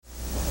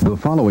The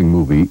following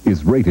movie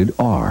is rated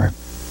R.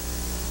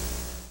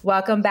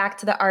 Welcome back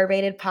to the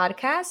R-Rated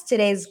Podcast.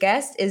 Today's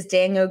guest is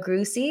Daniel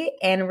Grucey,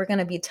 and we're going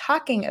to be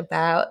talking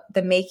about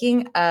the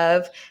making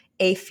of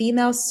a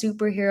female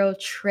superhero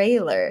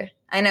trailer.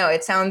 I know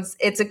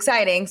it's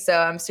exciting, so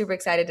I'm super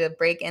excited to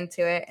break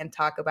into it and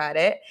talk about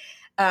it.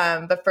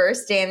 But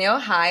first, Daniel,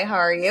 hi, how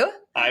are you?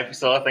 Hi,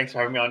 Priscilla. Thanks for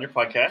having me on your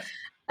podcast.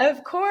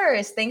 Of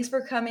course. Thanks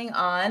for coming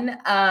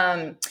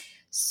on.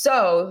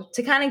 So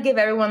to kind of give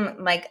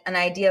everyone like an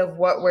idea of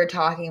what we're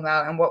talking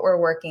about and what we're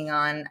working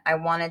on, I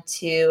wanted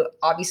to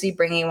obviously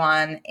bring you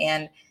on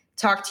and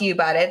talk to you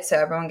about it so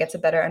everyone gets a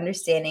better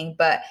understanding.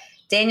 But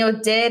Daniel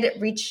did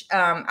reach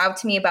out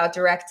to me about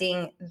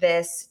directing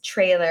this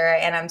trailer,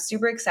 and I'm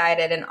super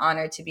excited and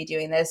honored to be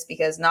doing this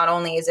because not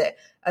only is it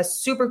a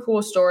super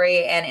cool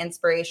story and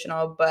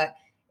inspirational, but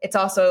it's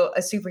also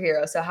a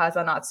superhero. So how's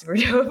that not super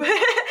dope?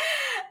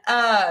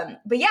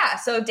 But yeah,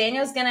 so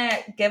Daniel's gonna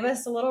give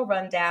us a little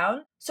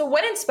rundown. So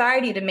what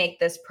inspired you to make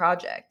this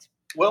project?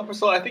 Well,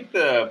 Priscilla, I think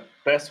the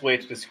best way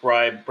to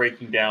describe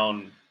breaking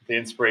down the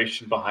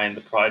inspiration behind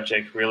the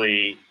project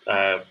really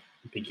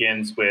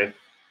begins with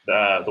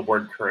the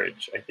word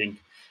courage. I think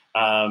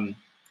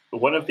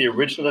one of the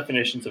original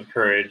definitions of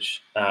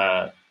courage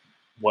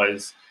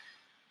was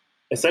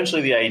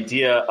essentially the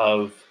idea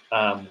of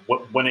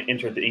when it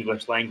entered the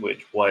English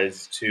language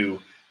was to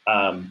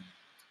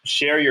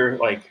share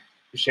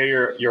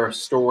your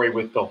story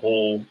with the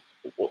whole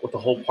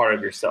part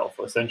of yourself.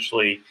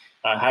 Essentially,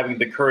 having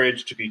the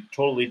courage to be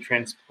totally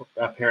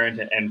transparent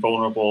and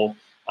vulnerable,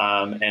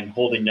 and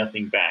holding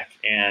nothing back.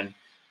 And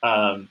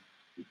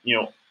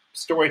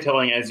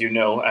storytelling, as you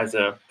know, as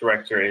a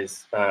director,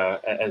 is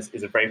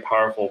a very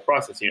powerful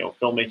process.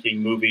 Filmmaking,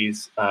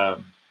 movies,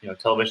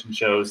 television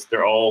shows,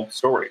 they're all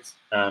stories.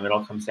 It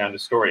all comes down to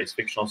stories,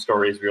 fictional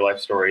stories, real life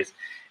stories.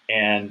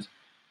 And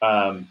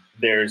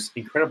there's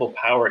incredible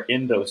power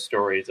in those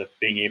stories of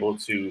being able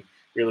to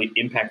really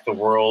impact the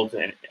world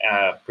and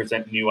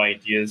present new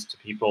ideas to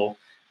people.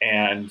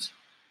 And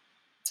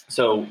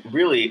so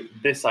really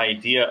this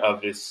idea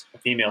of this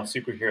female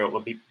superhero,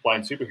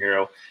 blind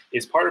superhero,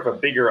 is part of a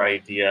bigger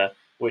idea,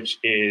 which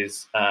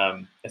is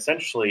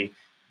essentially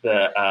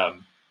the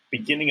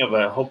beginning of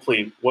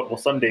hopefully what will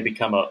someday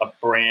become a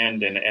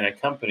brand and a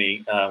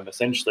company,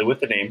 essentially with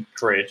the name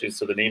Courage.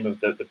 So the name of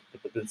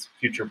this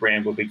future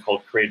brand will be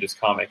called Courageous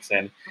Comics.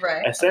 And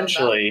right.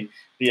 Essentially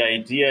the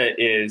idea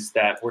is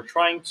that we're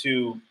trying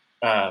to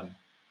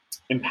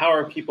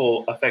empower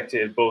people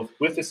affected both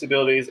with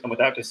disabilities and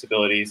without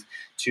disabilities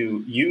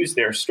to use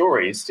their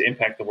stories to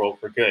impact the world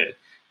for good.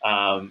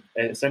 And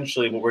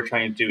essentially what we're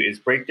trying to do is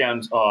break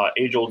down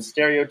age-old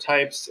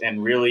stereotypes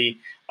and really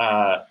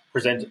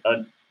present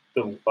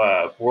the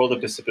world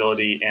of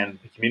disability and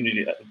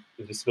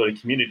the disability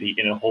community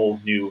in a whole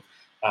new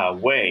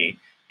way.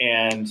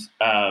 And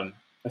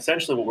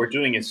essentially what we're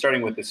doing is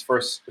starting with this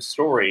first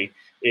story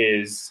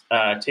is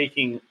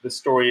taking the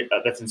story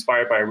that's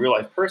inspired by a real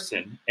life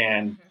person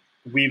and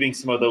weaving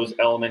some of those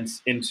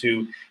elements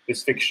into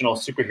this fictional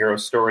superhero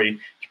story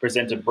to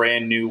present a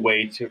brand new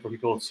way for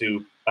people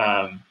to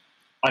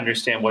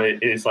understand what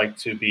it is like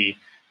to be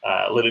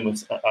living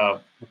with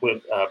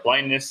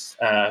blindness,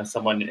 and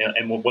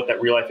what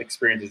that real life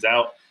experience is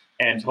out,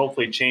 and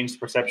hopefully change the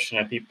perception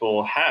that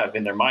people have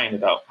in their mind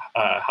about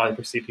how they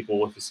perceive people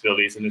with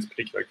disabilities, in this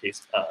particular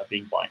case,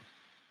 being blind.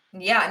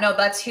 Yeah, no,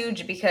 that's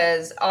huge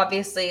because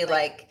obviously,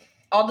 like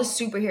all the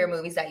superhero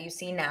movies that you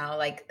see now,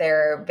 like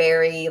they're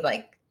very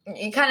like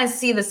you kind of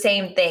see the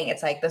same thing.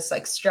 It's like this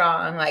like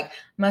strong, like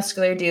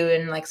muscular dude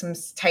in like some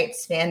tight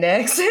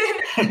spandex,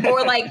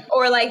 or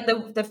like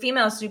the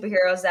female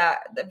superheroes that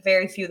the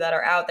very few that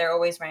are out there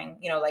always wearing,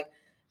 like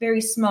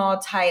very small,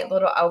 tight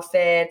little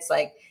outfits.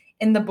 Like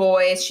in The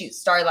Boys,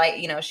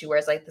 Starlight, she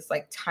wears like this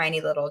like tiny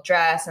little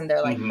dress, and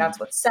they're like that's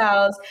what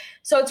sells.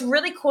 So it's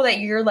really cool that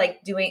you're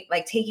like doing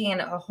like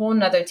taking a whole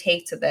nother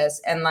take to this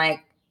and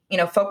like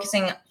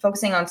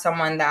focusing on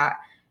someone that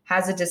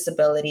has a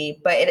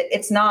disability, but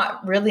it's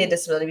not really a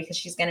disability because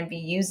she's going to be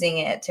using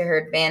it to her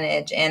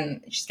advantage,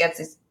 and she gets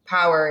these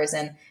powers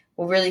and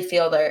will really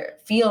feel their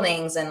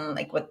feelings and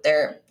like what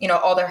their,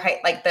 all their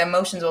like the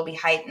emotions will be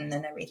heightened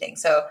and everything.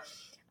 So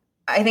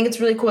I think it's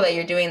really cool that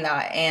you're doing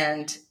that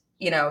and,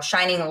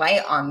 shining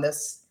light on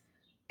this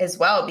as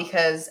well,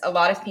 because a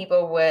lot of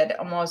people would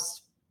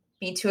almost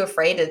be too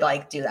afraid to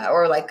like do that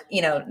or like,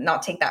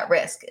 not take that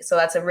risk. So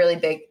that's a really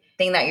big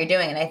thing that you're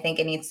doing, and I think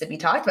it needs to be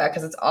talked about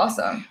because it's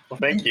awesome. Well,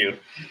 thank you.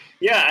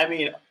 Yeah, I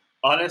mean,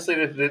 honestly,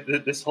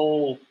 this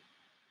whole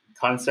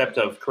concept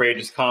of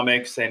Courageous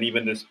Comics and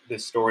even this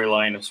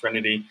storyline of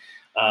Serenity,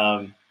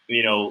 and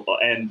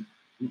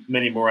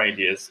many more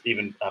ideas,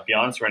 even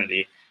beyond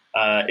Serenity,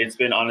 it's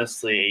been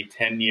honestly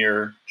a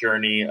 10-year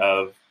journey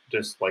of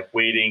just like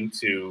waiting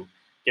to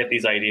get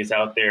these ideas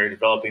out there,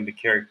 developing the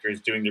characters,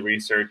 doing the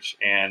research,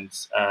 and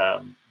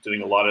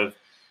doing a lot of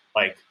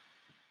like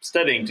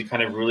studying to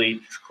kind of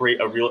really create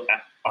a real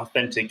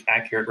authentic,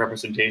 accurate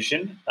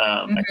representation.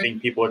 I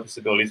think people with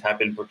disabilities have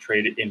been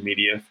portrayed in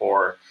media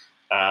for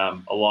a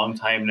long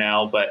time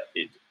now, but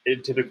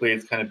it typically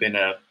has kind of been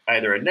a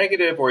either a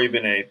negative or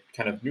even a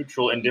kind of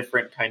neutral,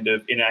 indifferent, kind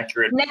of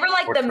inaccurate Never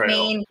like portrayal. the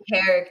main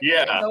character.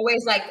 Yeah. It's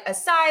always like a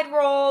side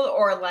role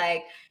or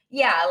like,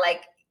 yeah,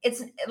 like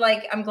it's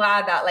like, I'm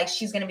glad that like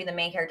she's going to be the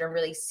main character and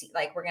really see,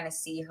 like, we're going to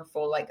see her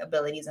full like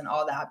abilities and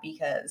all that,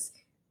 because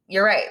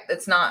you're right.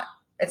 It's not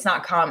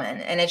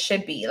common, and it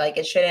should be like,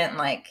 it shouldn't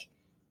like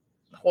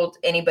hold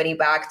anybody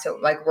back to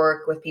like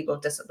work with people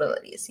with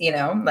disabilities, you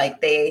know, like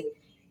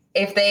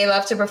if they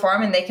love to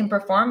perform and they can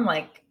perform,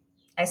 like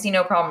I see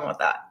no problem with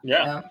that. Yeah,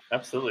 you know?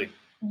 absolutely.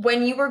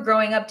 When you were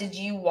growing up, did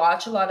you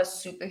watch a lot of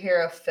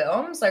superhero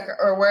films, like,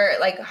 or where,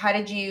 like, how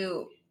did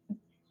you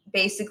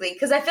basically,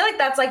 because I feel like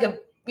that's like a,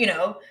 you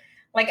know,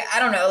 like, I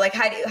don't know, like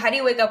how do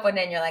you wake up one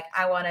day and you're like,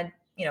 I want to,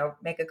 you know,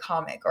 make a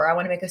comic, or I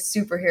want to make a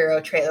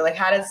superhero trailer? Like,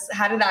 how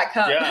did that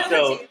come? Yeah,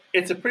 so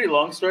it's a pretty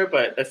long story,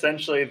 but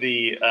essentially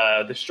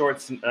the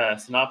short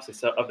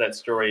synopsis of that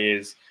story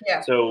is,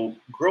 so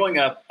growing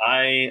up,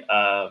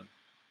 I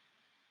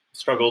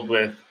struggled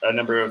with a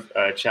number of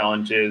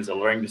challenges, a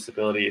learning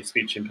disability, a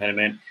speech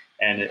impediment,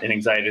 and an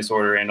anxiety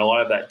disorder, and a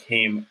lot of that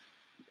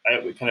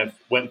I kind of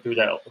went through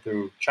that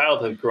through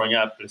childhood growing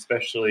up, but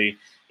especially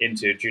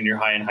into junior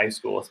high and high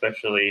school,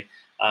 especially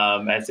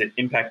as it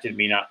impacted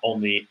me not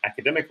only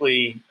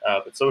academically,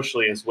 but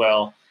socially as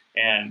well.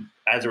 And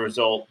as a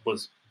result,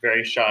 was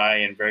very shy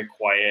and very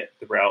quiet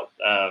throughout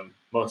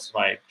most of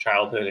my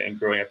childhood and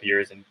growing up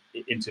years and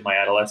into my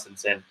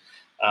adolescence. And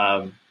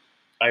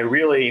I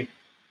really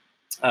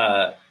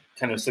kind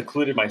of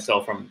secluded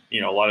myself from,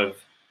 you know, a lot of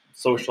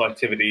social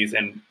activities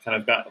and kind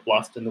of got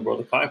lost in the world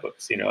of comic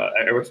books. You know,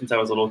 ever since I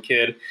was a little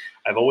kid,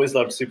 I've always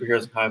loved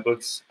superheroes and comic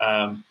books.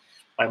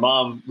 My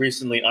mom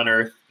recently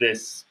unearthed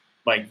this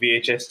like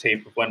VHS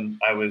tape of when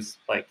I was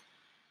like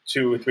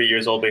 2 or 3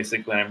 years old,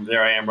 basically. And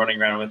I am running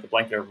around with a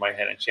blanket over my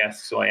head, and she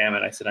asks who I am,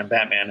 and I said I'm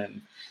Batman.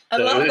 And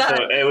so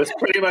it was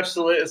pretty much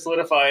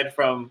solidified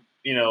from,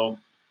 you know,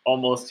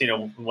 almost, you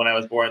know, when I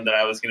was born that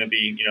I was going to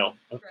be, you know,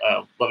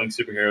 loving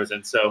superheroes.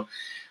 And so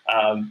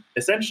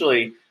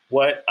essentially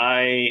what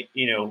I,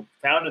 you know,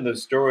 found in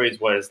those stories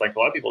was, like a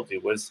lot of people do,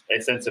 was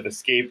a sense of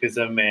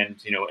escapism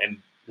and, you know, and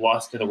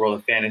lost in the world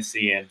of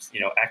fantasy and, you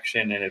know,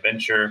 action and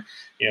adventure,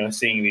 you know,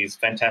 seeing these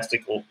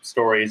fantastical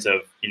stories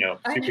of, you know,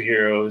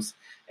 superheroes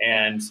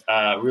and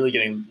really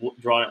getting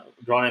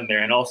drawn in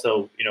there. And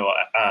also, you know,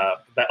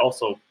 that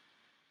also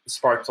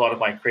sparked a lot of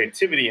my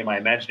creativity and my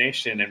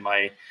imagination and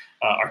my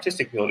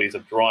artistic abilities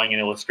of drawing and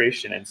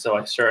illustration. And so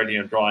I started,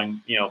 you know,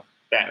 drawing, you know,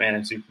 Batman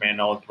and Superman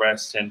and all of the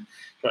rest, and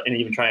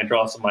even trying to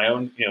draw some of my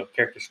own, you know,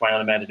 characters from my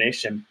own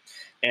imagination.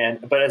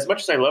 But as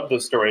much as I love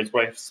those stories,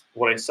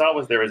 what I saw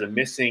was there was a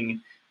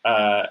missing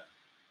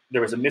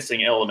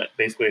element.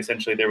 Basically,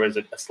 essentially, there was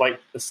a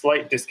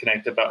slight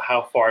disconnect about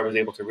how far I was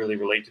able to really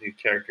relate to these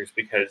characters,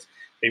 because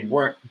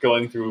they're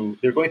going through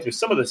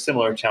some of the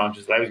similar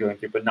challenges that I was going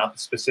through, but not the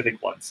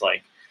specific ones.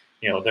 Like,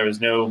 you know, there was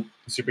no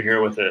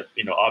superhero with a,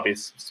 you know,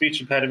 obvious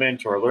speech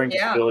impediment or a learning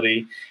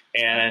disability.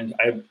 And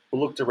I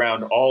looked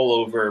around all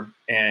over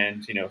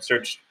and, you know,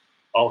 searched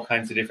all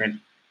kinds of different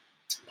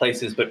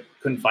places, but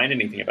couldn't find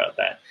anything about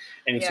that.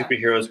 Any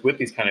superheroes with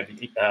these kind of,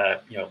 you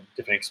know,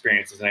 different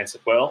experiences. And I said,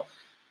 well,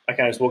 I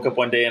kind of just woke up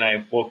one day and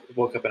I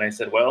woke up and I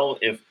said, well,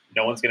 if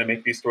no one's going to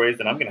make these stories,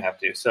 then I'm going to have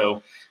to.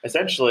 So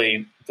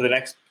essentially,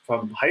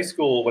 from high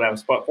school, when I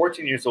was about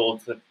 14 years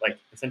old, to like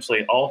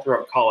essentially all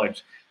throughout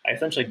college, I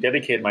essentially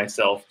dedicated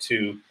myself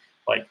to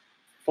like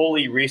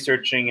fully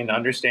researching and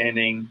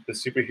understanding the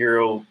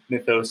superhero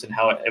mythos and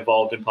how it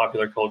evolved in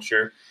popular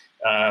culture.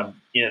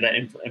 You know, that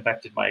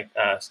impacted my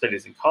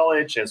studies in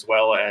college, as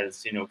well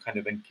as, you know, kind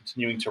of in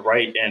continuing to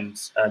write and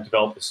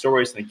develop the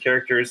stories and the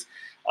characters,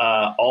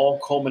 all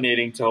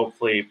culminating to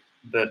hopefully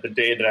the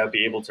day that I'll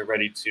be able to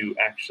ready to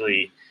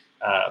actually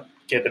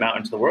get them out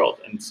into the world.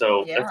 And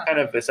so that's kind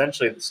of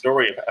essentially the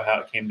story of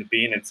how it came to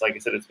be. And it's, like I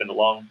said, it's been a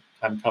long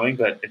time coming,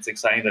 but it's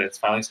exciting that it's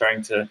finally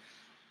starting to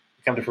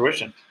come to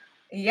fruition.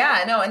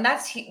 Yeah, no, and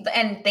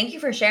and thank you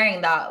for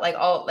sharing that, like,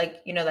 all,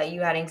 like, you know, that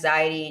you had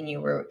anxiety and you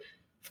were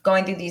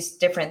going through these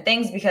different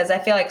things, because I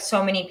feel like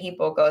so many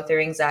people go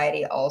through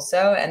anxiety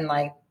also, and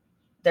like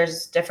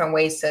there's different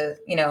ways to,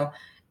 you know,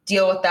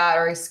 deal with that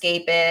or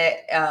escape it.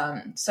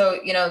 So,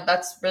 you know,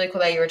 that's really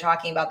cool that you were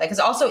talking about that, because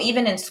also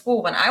even in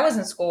school, when I was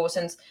in school,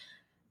 since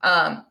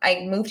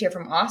I moved here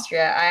from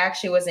Austria, I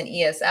actually was in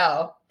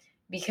ESL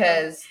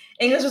because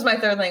English was my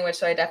third language.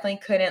 So I definitely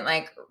couldn't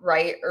like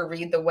write or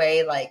read the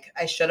way like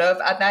I should have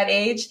at that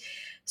age.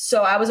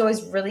 So I was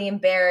always really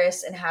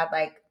embarrassed and had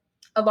like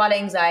a lot of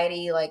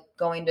anxiety, like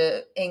going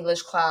to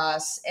English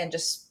class and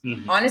just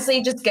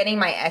honestly just getting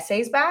my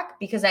essays back,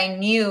 because I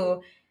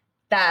knew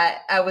that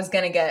I was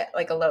going to get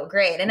like a low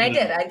grade. And I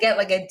did. I'd get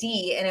like a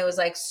D, and it was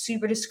like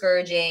super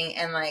discouraging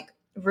and like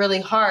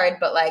really hard.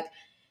 But like,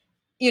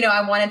 you know,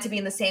 I wanted to be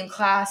in the same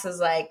class as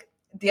like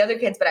the other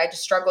kids, but I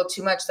just struggled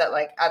too much that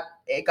like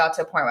it got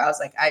to a point where I was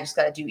like, I just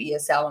got to do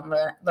ESL and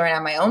learn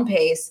at my own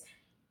pace.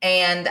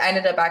 And I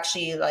ended up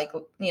actually like,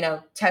 you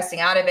know, testing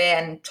out of it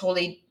and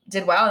totally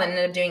did well, and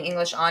ended up doing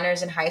English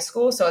honors in high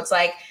school. So it's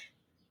like,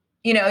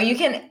 you know,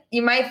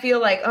 you might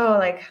feel like, oh,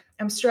 like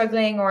I'm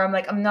struggling, or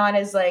I'm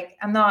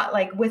not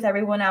like with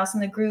everyone else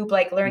in the group,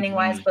 like learning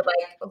wise, but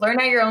like learn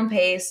at your own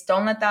pace.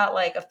 Don't let that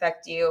like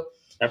affect you.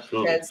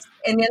 Absolutely. Because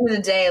in the end of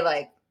the day,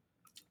 like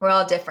we're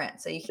all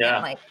different. So you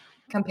can't like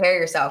compare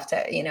yourself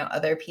to,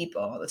 other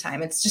people all the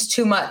time. It's just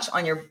too much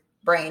on your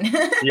brain.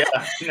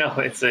 Yeah, no,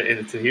 it's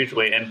a huge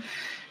weight. And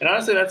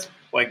honestly, that's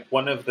like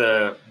one of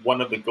the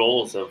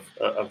goals of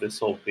this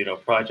whole,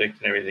 project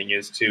and everything,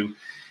 is to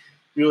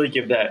really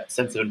give that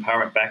sense of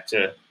empowerment back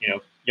to,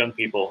 young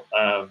people,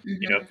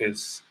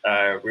 because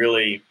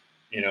really,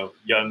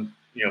 young,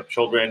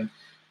 children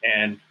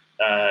and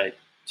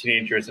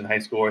teenagers and high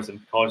schoolers and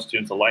college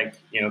students alike,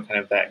 kind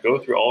of that go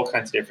through all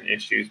kinds of different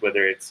issues,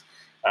 whether it's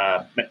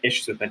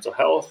issues with mental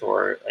health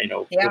or,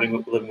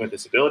 living with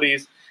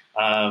disabilities.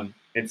 I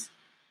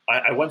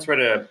once read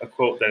a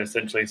quote that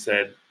essentially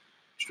said,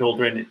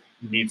 children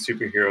need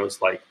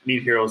heroes like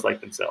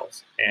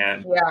themselves.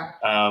 And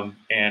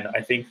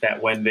I think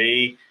that when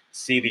they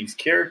see these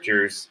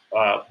characters,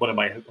 one of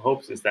my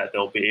hopes is that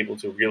they'll be able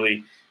to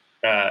really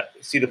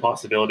see the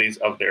possibilities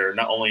of their,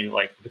 not only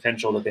like the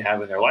potential that they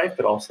have in their life,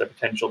 but also the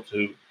potential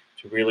to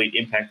really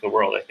impact the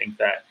world. I think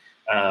that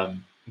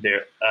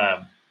they're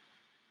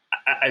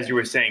as you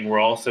were saying, we're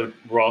also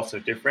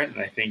different,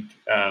 and I think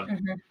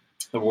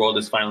the world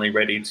is finally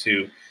ready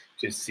to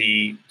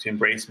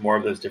embrace more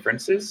of those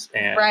differences.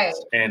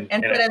 And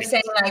instead of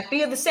saying like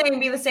be the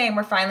same,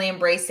 we're finally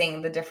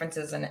embracing the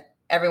differences in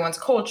everyone's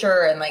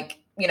culture and like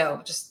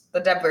just the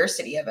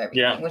diversity of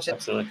everything, which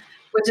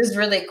is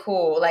really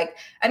cool. Like,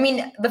 I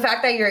mean, the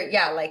fact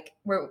that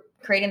we're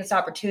creating this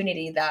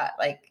opportunity that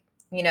like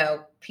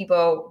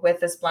people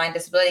with this blind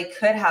disability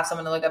could have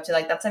someone to look up to,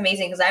 like that's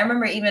amazing. Because I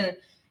remember even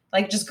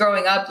like just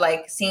growing up,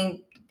 like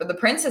seeing the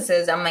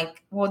princesses, I'm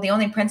like, well, the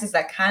only princess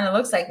that kind of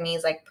looks like me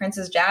is like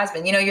Princess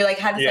Jasmine. You like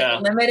had this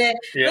like limited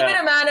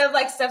amount of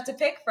like stuff to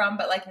pick from,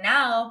 but like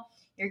now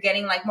you're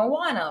getting like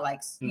Moana,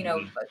 like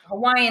like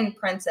Hawaiian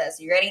princess.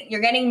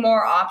 You're getting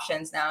more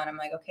options now, and I'm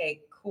like,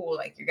 okay, cool.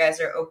 Like you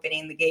guys are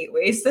opening the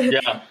gateways to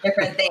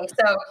different things.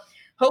 So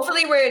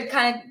hopefully we're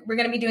going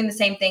to be doing the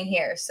same thing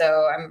here.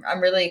 So I'm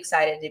really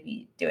excited to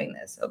be doing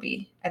this.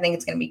 I think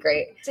it's going to be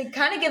great to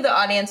kind of give the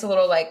audience a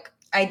little like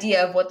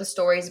idea of what the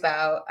story's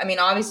about. I mean,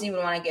 obviously we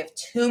don't want to give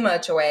too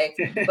much away,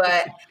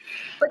 but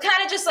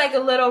kind of just like a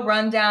little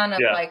rundown of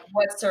like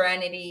what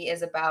Serenity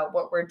is about,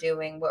 what we're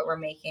doing, what we're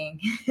making.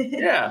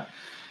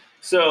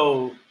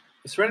 So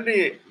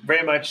Serenity,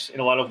 very much in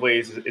a lot of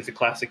ways, is a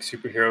classic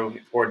superhero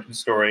origin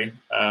story.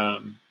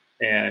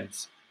 And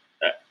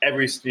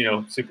every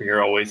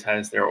superhero always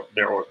has their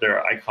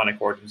iconic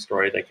origin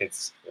story that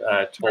gets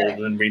told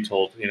and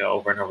retold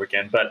over and over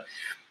again. But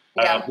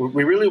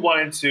we really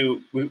wanted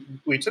to.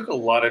 We took a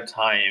lot of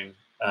time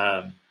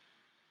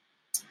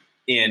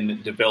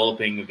in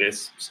developing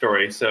this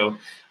story. So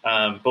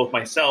both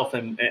myself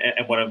and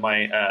one of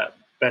my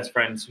best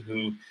friends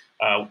who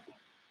I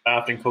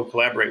often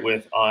co-collaborate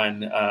with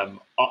on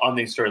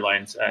these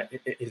storylines,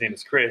 his name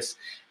is Chris,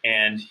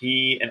 and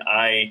he and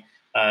I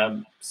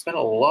spent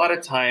a lot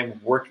of time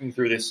working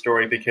through this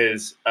story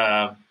because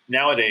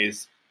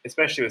nowadays,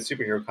 especially with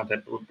superhero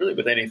content, but really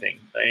with anything,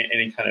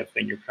 any kind of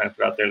thing you're trying to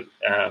put out there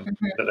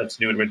that's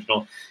new and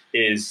original,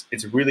 it's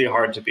really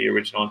hard to be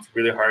original. It's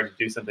really hard to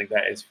do something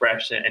that is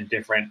fresh and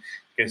different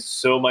because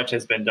so much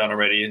has been done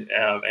already, and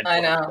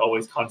it's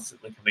always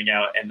constantly coming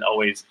out, and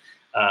always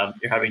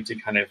you're having to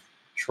kind of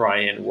try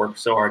and work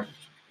so hard to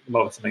come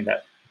up with something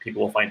that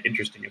people will find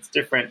interesting. It's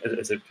different,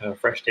 as a kind of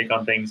fresh take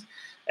on things.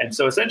 And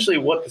so essentially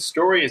what the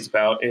story is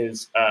about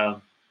is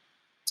the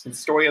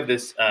story of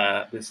this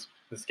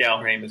gal.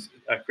 Her name is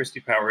Christy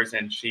Powers,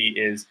 and she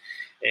is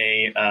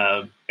a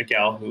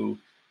gal who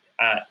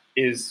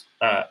has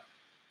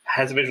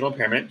a visual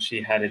impairment.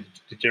 She had a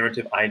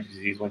degenerative eye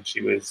disease when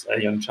she was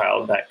a young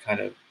child that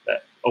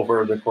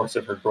over the course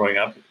of her growing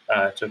up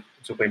took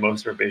away most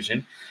of her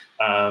vision.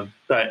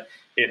 But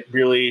it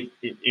really,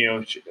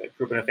 she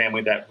grew up in a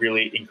family that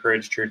really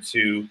encouraged her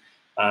to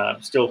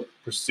still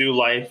pursue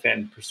life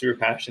and pursue her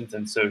passions.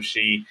 And so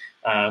she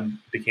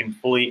became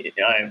fully,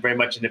 very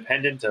much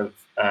independent of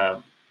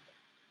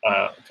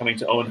coming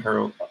to own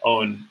her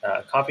own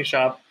coffee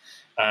shop,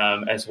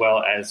 as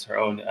well as her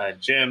own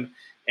gym,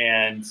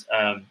 and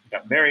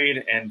got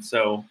married. And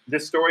so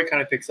this story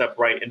kind of picks up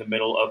right in the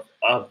middle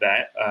of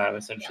that,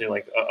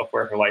 essentially of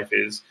where her life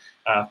is,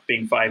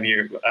 being 5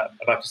 years,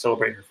 about to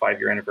celebrate her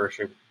 5-year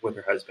anniversary with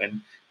her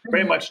husband.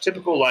 Very much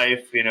typical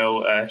life,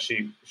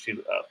 she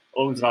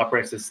owns and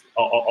operates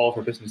all of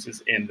her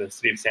businesses in the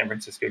city of San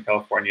Francisco,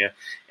 California,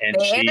 and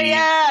Bay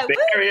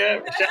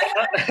Area.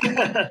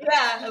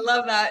 I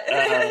love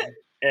that.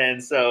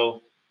 And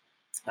so,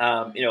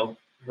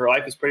 her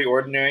life is pretty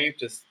ordinary.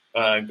 Just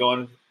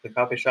going to the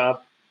coffee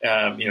shop,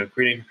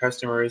 greeting her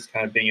customers,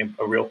 kind of being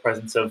a real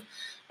presence of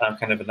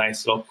kind of a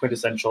nice little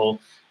quintessential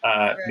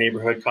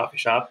neighborhood coffee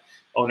shop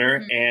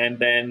owner, and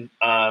then.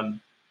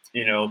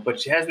 But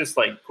she has this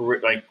like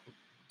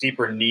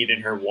deeper need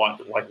in her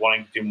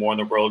wanting to do more in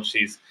the world.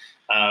 She's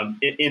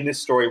in this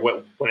story.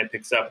 When it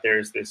picks up,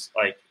 there's this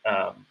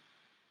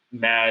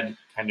mad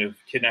kind of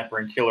kidnapper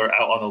and killer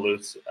out on the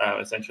loose.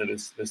 Essentially,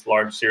 this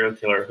large serial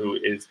killer who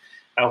is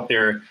out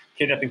there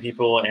kidnapping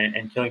people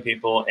and killing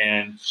people,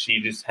 and she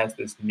just has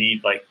this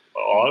need, like a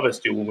lot of us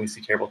do when we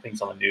see terrible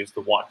things on the news,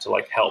 to want to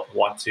like help,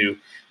 want to,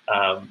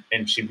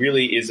 and she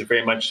really is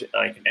very much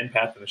like an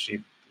empath, and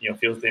she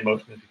feels the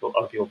emotions of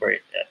other people very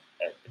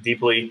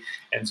deeply,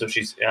 and so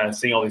she's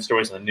seeing all these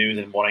stories on the news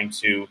and wanting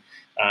to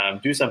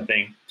do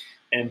something.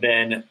 And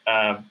then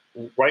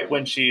right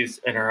when she's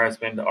and her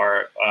husband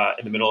are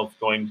in the middle of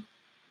going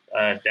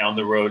down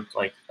the road,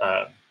 like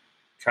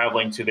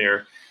traveling to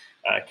their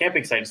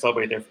camping site to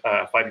celebrate their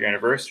 5-year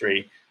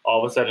anniversary,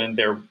 all of a sudden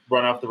they're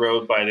run off the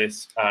road by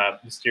this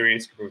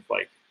mysterious group of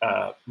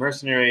like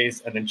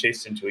mercenaries, and then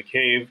chased into a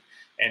cave.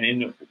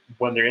 And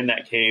when they're in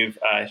that cave,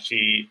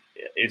 she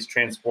is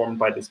transformed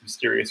by this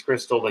mysterious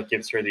crystal that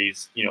gives her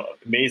these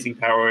amazing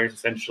powers,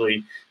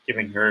 essentially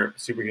giving her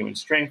superhuman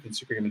strength and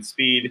superhuman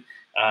speed.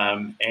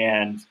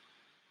 And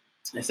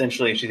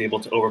essentially, she's able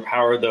to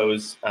overpower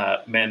those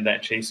men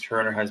that chased her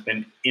and her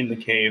husband in the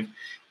cave,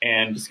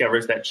 and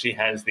discovers that she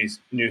has these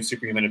new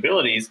superhuman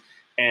abilities,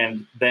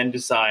 and then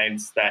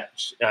decides that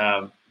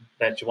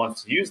that she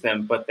wants to use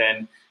them. But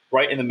then,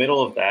 right in the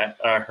middle of that,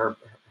 her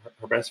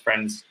best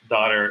friend's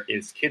daughter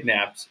is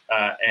kidnapped,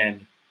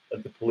 and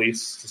the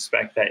police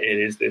suspect that it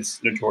is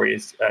this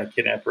notorious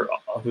kidnapper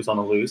who's on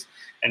the loose.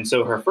 And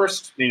so her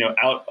first,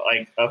 out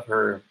like of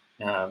her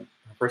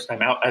first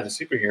time out as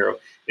a superhero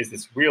is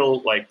this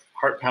real like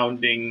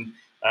heart-pounding,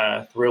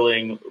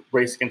 thrilling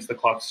race against the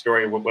clock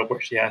story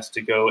where she has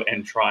to go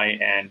and try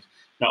and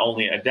not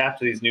only adapt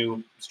to these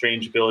new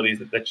strange abilities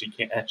that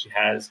she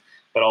has,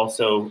 but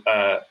also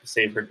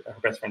save her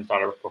best friend's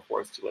daughter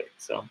before it's too late.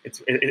 So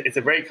it's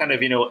a very kind of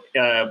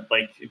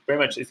like very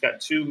much, it's got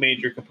two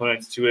major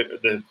components to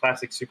it. The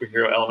classic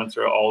superhero elements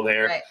are all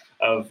there, right,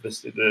 of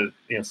the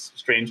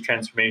strange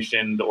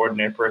transformation, the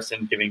ordinary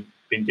person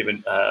being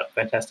given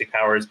fantastic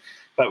powers.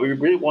 But we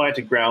really wanted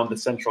to ground the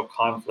central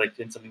conflict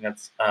in something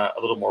that's a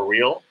little more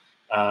real.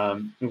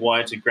 We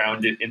wanted to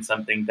ground it in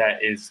something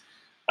that is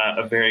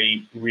a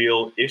very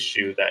real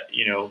issue that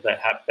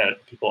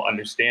that people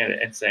understand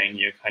it, and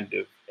saying kind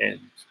of, and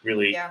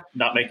really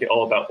not make it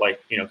all about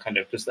like kind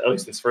of just, at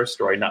least this first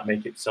story, not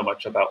make it so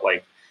much about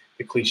like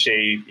the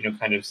cliche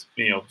kind of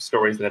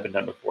stories that have been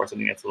done before.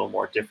 Something that's a little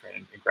more different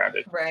and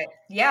grounded. Right.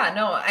 Yeah.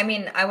 No. I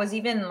mean, I was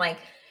even like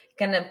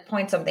gonna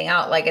point something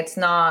out. Like, it's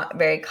not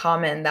very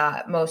common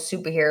that most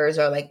superheroes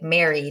are like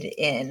married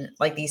in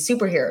like these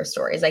superhero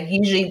stories. Like,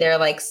 usually they're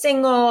like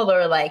single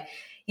or like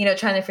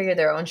trying to figure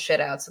their own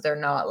shit out, so they're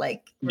not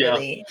like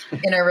really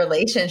in a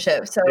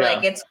relationship. So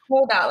like, it's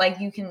cool that like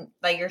you can,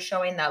 like, you're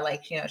showing that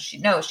like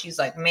she's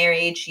like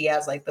married, she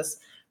has like this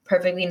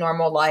perfectly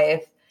normal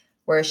life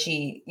where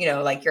she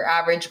like your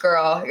average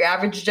girl, your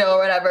average Joe or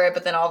whatever,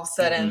 but then all of a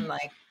sudden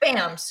like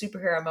bam,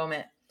 superhero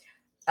moment.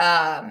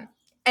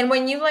 And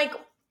when you like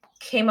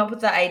came up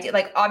with the idea,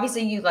 like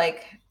obviously you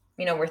like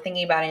were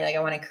thinking about it, like I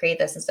want to create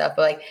this and stuff,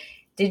 but like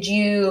did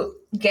you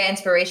get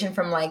inspiration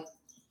from like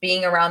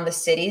being around the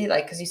city,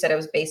 like, because you said it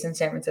was based in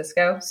San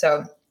Francisco?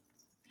 So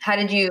how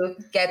did you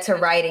get to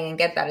writing and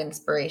get that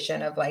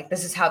inspiration of like,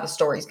 this is how the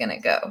story's going to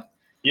go?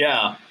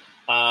 Yeah.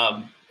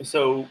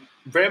 So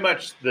very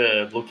much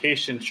the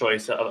location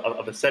choice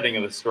of the setting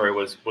of the story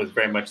was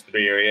very much the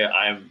Bay Area.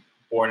 I'm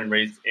born and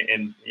raised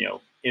in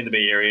the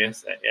Bay Area,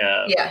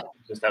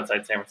 just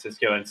outside San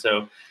Francisco. And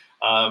so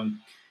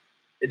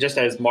just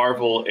as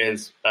Marvel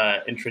is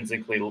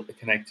intrinsically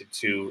connected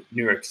to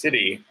New York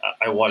City,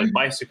 I wanted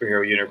my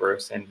superhero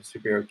universe and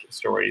superhero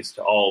stories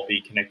to all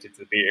be connected to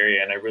the Bay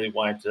Area. And I really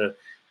wanted to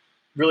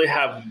really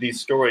have these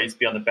stories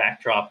be on the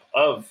backdrop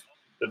of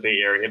the Bay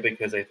Area,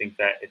 because I think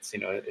that it's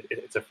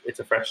it's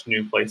a fresh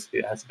new place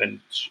that has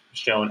been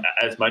shown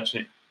as much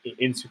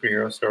in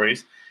superhero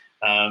stories,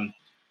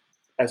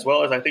 as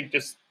well as I think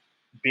just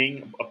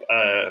being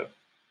a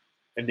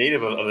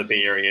native of the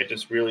Bay Area,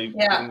 just really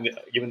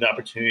given the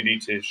opportunity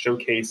to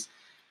showcase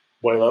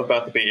what I love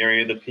about the Bay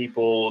Area, the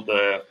people,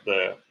 the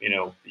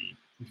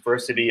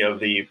diversity of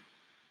the,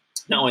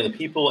 not only the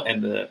people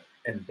and the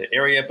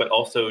area, but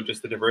also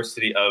just the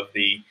diversity of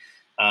the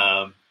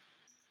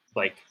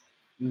like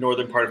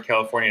northern part of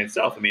California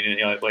itself. I mean,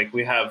 like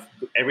we have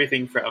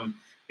everything from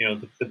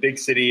the big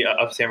city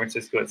of San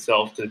Francisco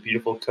itself to the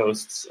beautiful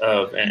coasts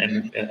of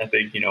and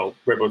big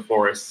redwood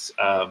forests.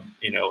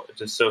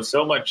 Just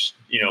so much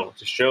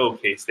to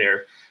showcase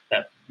there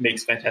that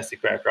makes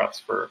fantastic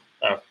backdrops for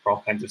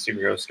all kinds of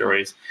superhero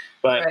stories.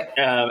 But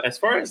as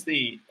far as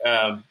the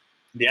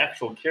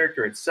actual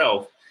character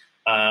itself,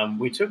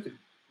 we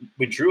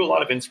drew a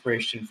lot of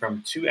inspiration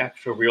from two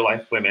actual real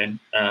life women.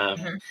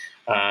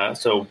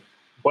 So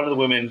one of the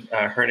women,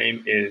 her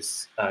name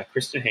is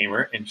Kristen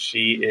Hamer, and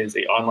she is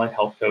an online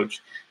health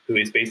coach who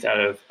is based out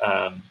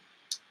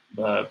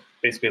of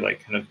basically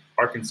like kind of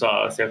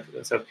Arkansas,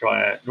 South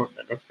Carolina,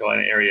 North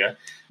Carolina area.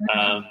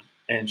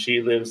 And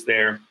she lives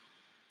there.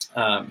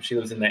 She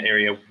lives in that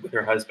area with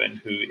her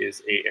husband, who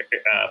is a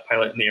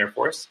pilot in the Air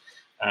Force.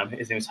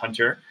 His name is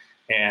Hunter,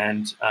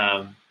 and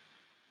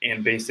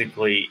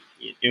basically,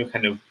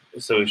 kind of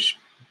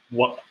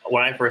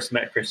when I first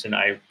met Kristen,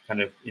 I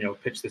kind of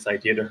pitched this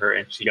idea to her,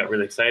 and she got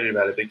really excited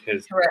about it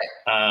because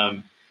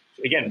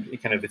again,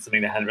 it's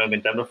something that hadn't really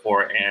been done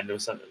before, and it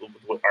was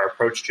our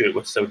approach to it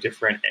was so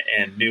different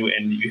and new.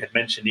 And you had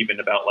mentioned even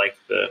about like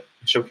the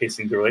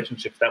showcasing the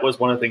relationships. That was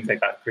one of the things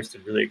that got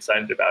Kristen really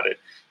excited about it,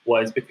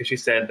 was because she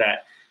said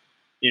that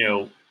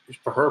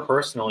for her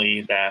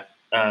personally that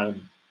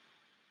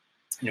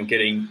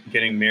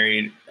getting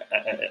married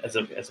as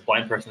a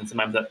blind person,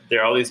 sometimes that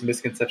there are all these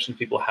misconceptions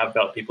people have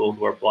about people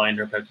who are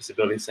blind or have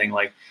disabilities, saying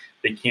like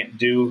they can't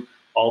do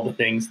all the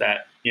things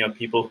that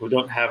people who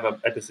don't have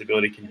a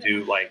disability can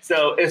do. Like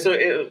so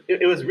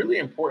it was really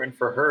important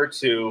for her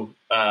to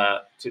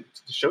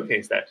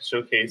showcase that,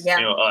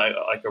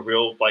 like a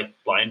real like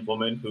blind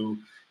woman who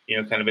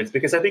kind of is,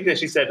 because I think that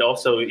she said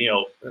also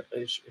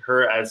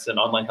her as an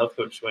online health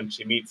coach, when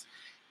she meets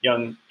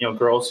young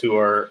girls who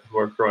are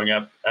growing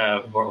up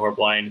who are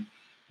blind,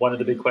 one of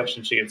the big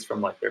questions she gets from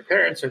like their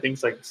parents are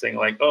things like saying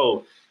like,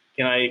 oh,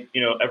 can I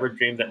ever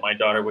dream that my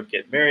daughter would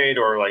get married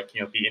or like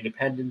be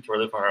independent or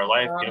live on her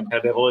life? They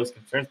have all these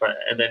concerns about it.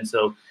 And then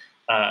so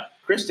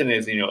Kristen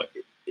is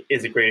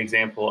a great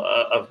example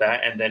of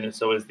that, and then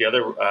so is the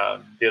other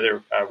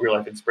real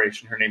life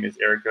inspiration. Her name is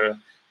Erica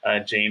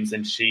James,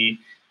 and she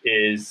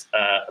is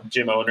a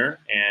gym owner,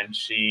 and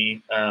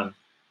she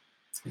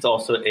is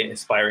also an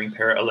aspiring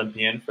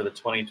Paralympian for the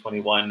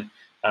 2021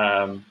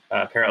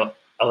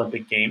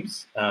 Paralympic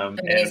Games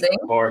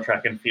for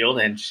track and field.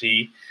 And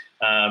she,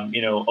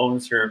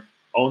 owns her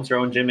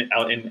own gym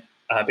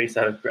based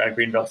out of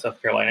Greenville,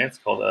 South Carolina. It's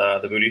called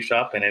the Booty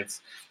Shop, and it's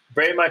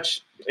very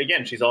much,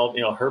 again, she's all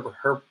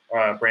her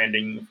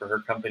branding for her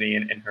company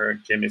and her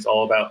gym is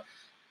all about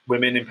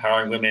women,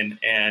 empowering women,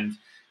 and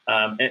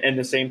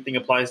the same thing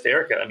applies to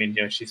Erica. I mean,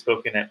 she's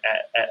spoken at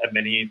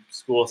many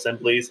school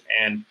assemblies,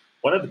 and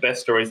one of the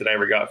best stories that I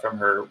ever got from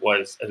her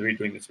was as we were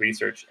doing this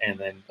research and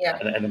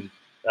then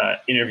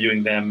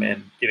interviewing them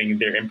and getting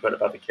their input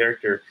about the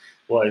character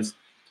was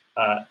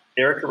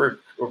Erica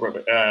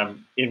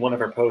in one of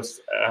her posts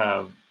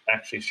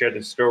actually shared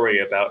this story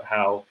about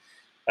how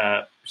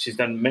she's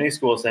done many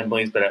school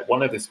assemblies, but at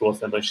one of the school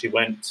assemblies she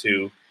went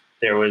to,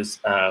 there was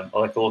like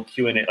a little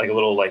Q&A, like a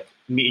little like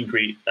meet and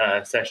greet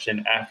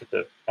session after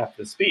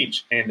the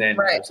speech, and then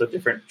so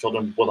different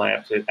children will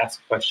have to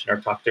ask a question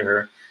or talk to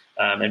her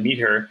and meet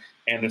her.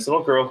 And this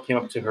little girl came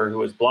up to her who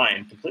was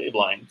blind, completely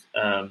blind,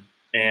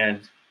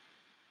 and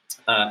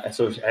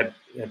so she had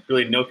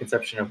really no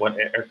conception of what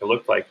Erica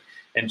looked like.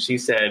 And she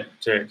said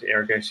to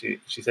Erica, she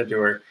said to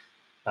her,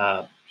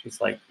 she's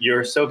like,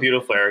 "You're so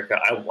beautiful, Erica.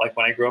 I like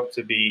when I grow up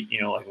to be,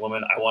 like a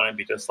woman, I want to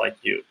be just like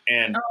you."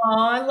 And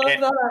I love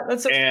that.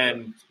 That's so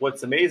and cute.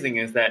 What's amazing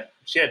is that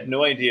she had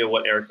no idea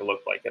what Erica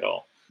looked like at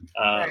all.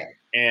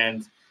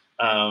 And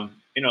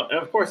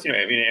of course, I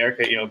mean,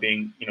 Erica,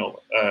 being,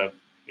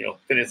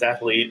 fitness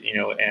athlete,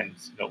 and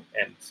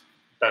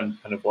done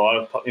kind of a lot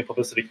of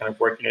publicity kind of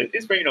work,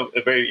 is very,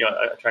 a very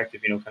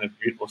attractive, kind of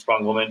beautiful,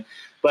 strong woman.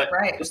 But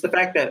just the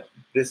fact that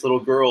this little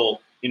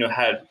girl,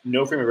 had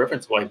no frame of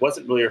reference,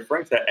 wasn't really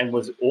referring to that, and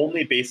was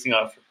only basing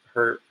off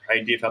her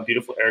idea of how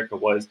beautiful Erica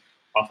was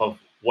off of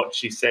what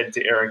she said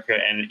to Erica,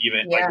 and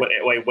even like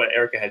what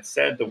Erica had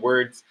said, the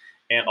words,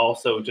 and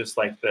also just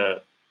like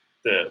the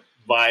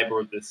vibe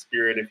or the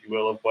spirit, if you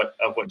will, of what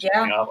she's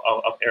saying of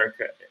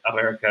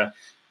Erica.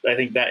 I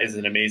think that is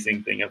an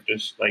amazing thing of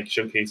just like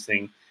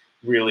showcasing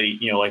really,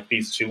 like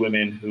these two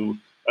women who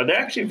they're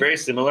actually very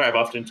similar. I've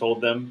often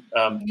told them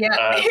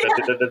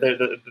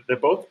that they're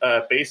both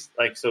based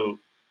like so.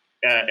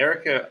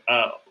 Erica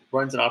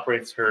runs and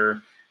operates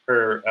her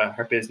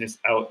business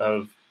out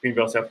of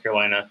Greenville, South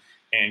Carolina,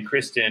 and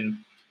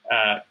Kristen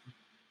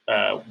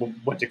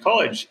went to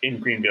college in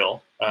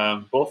Greenville.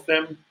 Both of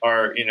them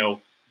are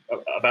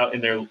about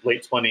in their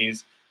late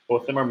 20s.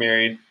 Both of them are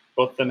married.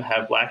 Both of them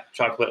have black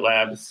chocolate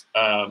labs,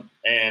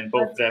 and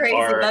both of them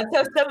are. That's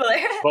so similar.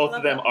 Both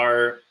of them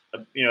are,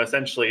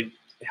 essentially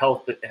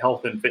health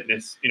and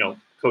fitness,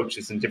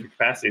 coaches in different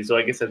capacities. So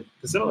I guess the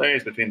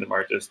similarities between them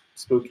are just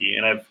spooky.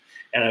 And I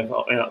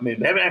mean,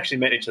 they haven't actually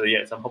met each other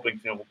yet, so I'm hoping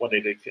one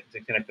day to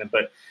connect them.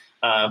 But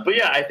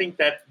yeah, I think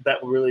that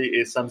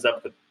really sums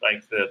up the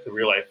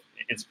real life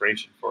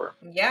inspiration for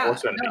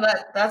Serenity. No,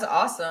 that's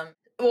awesome.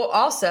 Well,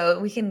 also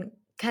we can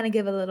kind of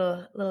give a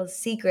little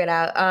secret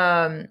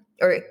out,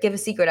 or give a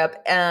secret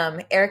up.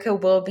 Erica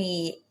will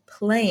be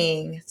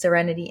playing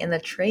Serenity in the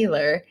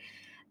trailer.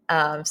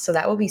 So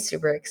that will be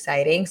super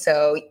exciting.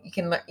 So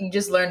you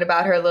just learned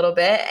about her a little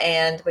bit,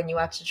 and when you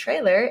watch the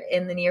trailer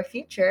in the near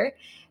future,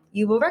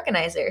 you will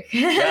recognize her.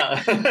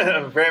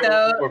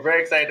 We're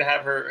very excited to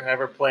have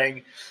her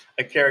playing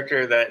a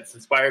character that's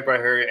inspired by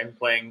her and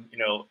playing.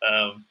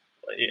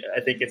 I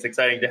think it's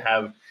exciting to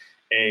have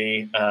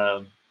a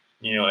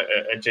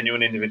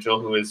genuine individual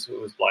who is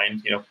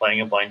blind,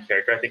 playing a blind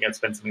character. I think that's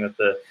been something that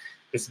the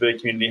disability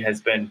community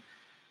has been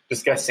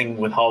discussing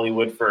with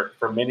Hollywood for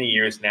many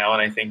years now.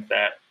 And I think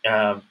that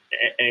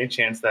any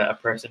chance that a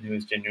person who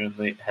is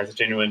has a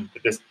genuine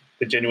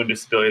the genuine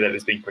disability that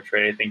is being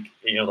portrayed. I think,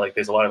 like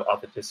there's a lot of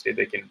authenticity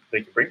they can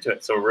bring to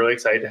it. So we're really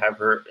excited to have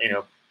her,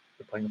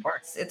 playing the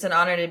part. It's an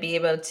honor to be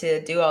able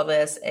to do all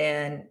this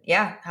and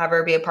have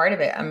her be a part of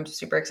it. I'm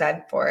super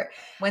excited for it.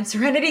 When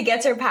Serenity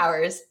gets her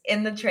powers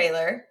in the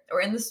trailer or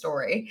in the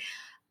story,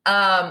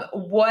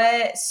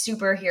 what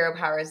superhero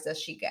powers does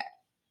she get?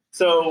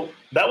 So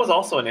that was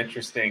also an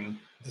interesting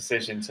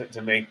decision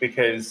to make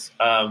because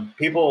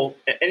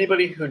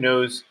anybody who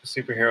knows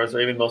superheroes, or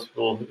even most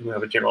people who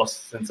have a general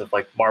sense of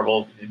like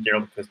Marvel in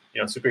general, because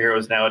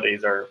superheroes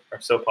nowadays are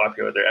so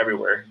popular, they're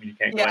everywhere. I mean, you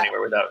can't go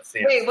anywhere without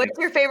seeing. Wait, what's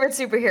your favorite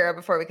superhero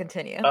before we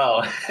continue? Oh,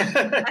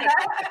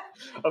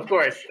 of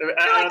course.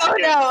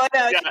 No.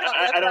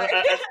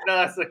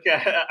 That's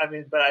okay. I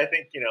mean, but I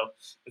think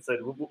it's like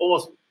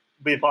almost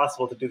be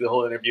impossible to do the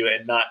whole interview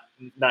and not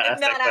ask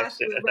that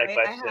question.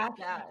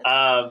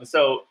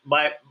 So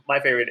my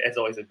favorite has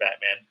always been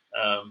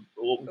Batman.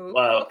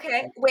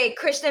 Okay. Wait,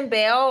 Christian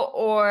Bale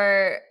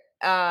or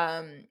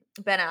Ben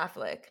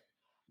Affleck?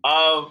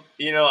 I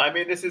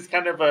mean, this is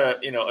kind of a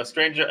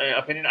strange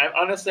opinion.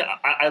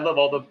 I love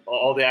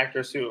all the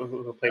actors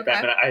who play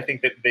Batman. I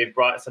think that they've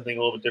brought something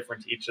a little bit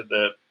different to each of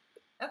the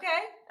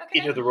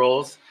each of the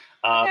roles.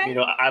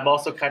 I'm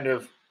also kind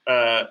of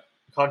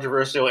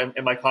controversial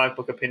in my comic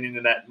book opinion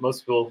in that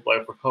most people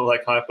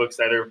like comic books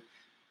either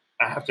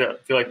I have to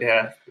feel like they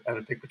have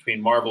to pick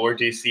between Marvel or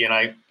DC, and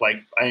I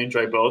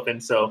enjoy both,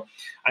 and so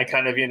I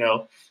kind of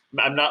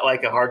I'm not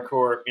like a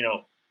hardcore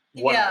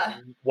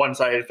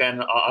one-sided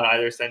fan on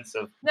either sense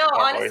of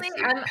Marvel. Honestly,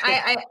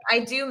 I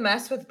do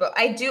mess with both.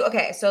 I do.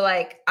 Okay, so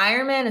like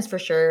Iron Man is for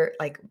sure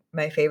like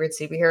my favorite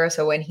superhero.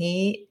 So when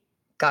he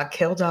got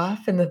killed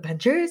off in the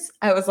Avengers,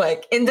 I was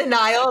like in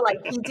denial, like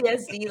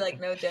PTSD,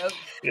 like no joke.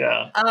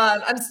 Yeah.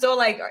 I'm still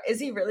like, is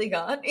he really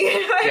gone?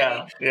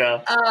 Yeah.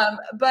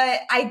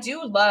 But I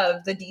do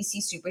love the DC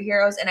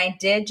superheroes, and I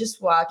did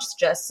just watch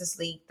Justice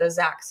League, the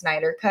Zack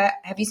Snyder cut.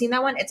 Have you seen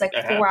that one? It's like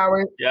 4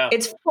 hours. Yeah.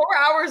 It's 4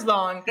 hours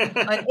long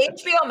on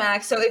HBO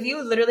Max. So if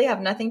you literally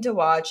have nothing to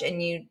watch and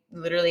you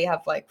literally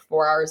have like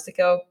 4 hours to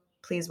go,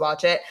 please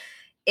watch it.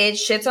 It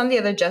shits on the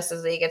other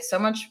Justice League. It's so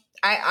much.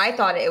 I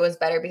thought it was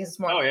better because it's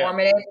more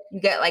informative. You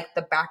get like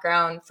the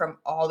background from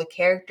all the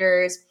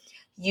characters.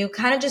 You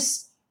kind of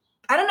just,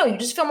 I don't know, you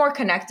just feel more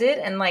connected,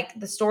 and like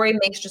the story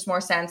makes just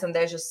more sense. And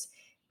there's just,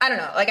 I don't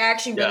know, like I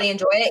actually really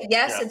enjoy it.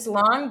 Yes, it's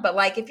long, but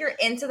like if you're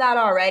into that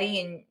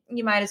already, and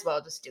you might as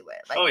well just do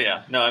it. Like,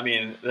 no, I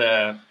mean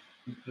the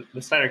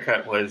Snyder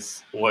cut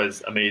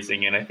was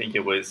amazing, and I think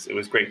it was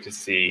great to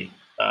see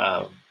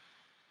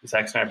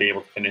Zack Snyder be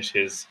able to finish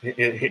his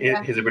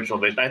original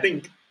vision. I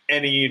think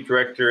any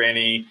director,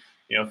 any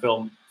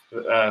film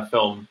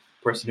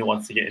person who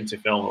wants to get into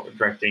film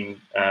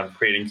directing,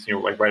 creating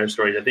like writer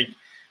stories, I think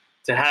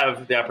to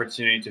have the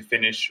opportunity to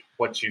finish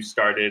what you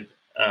started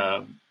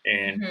and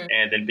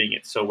then being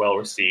it so well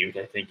received,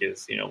 I think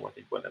is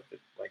one of the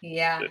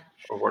the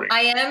rewarding.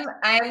 I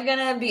am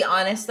gonna be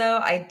honest though,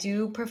 I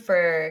do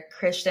prefer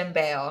Christian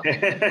Bale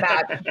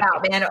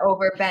Batman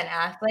over Ben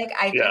Affleck.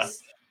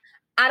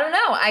 I don't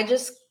know. I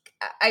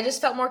just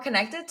felt more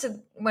connected to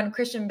when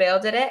Christian Bale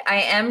did it.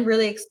 I am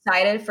really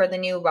excited for the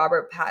new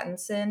Robert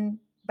Pattinson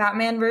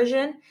Batman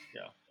version.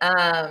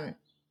 Yeah.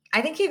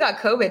 I think he got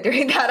COVID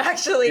during that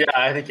actually. Yeah,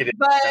 I think he did.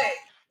 But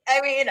I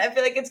mean, I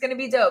feel like it's going to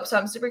be dope. So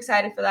I'm super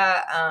excited for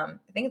that. I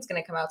think it's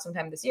going to come out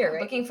sometime this year,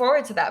 right? Looking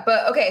forward to that.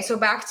 But okay, so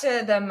back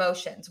to the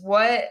emotions.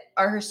 What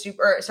are her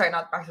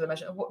not back to the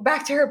emotion,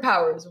 back to her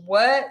powers.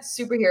 What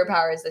superhero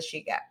powers does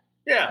she get?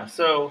 Yeah,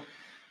 so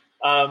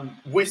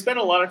we spent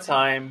a lot of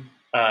time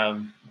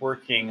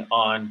working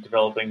on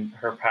developing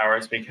her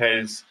powers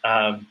because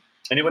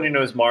anybody who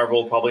knows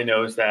Marvel probably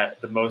knows that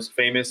the most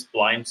famous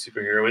blind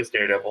superhero is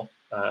Daredevil.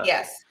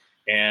 Yes.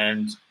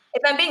 And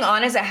if I'm being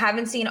honest, I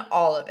haven't seen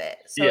all of it.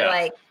 So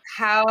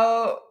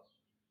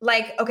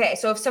okay,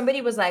 so if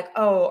somebody was like,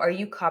 "Oh, are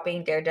you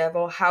copying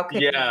Daredevil?" How could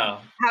we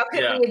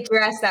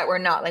address that we're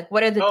not? Like,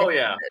 what are the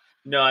differences?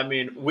 No, I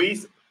mean,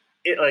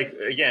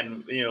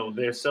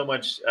 there's so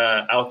much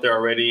out there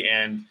already,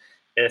 and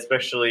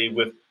especially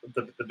with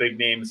the big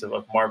names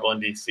of Marvel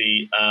and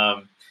DC,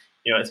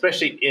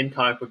 especially in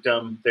comic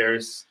bookdom,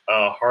 there's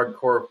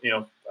hardcore,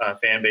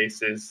 fan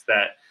bases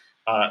that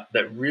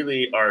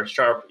really are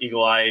sharp,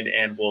 eagle-eyed,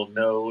 and will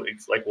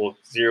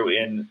zero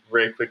in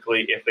very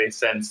quickly if they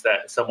sense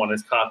that someone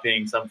is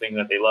copying something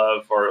that they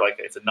love, or like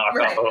it's a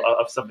knockoff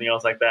of something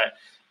else like that.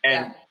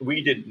 And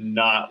we did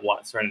not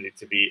want Serenity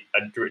to be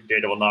a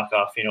Daredevil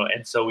knockoff,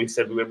 and so we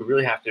said we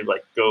really have to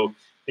go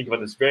think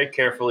about this very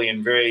carefully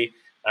and very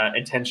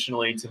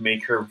intentionally to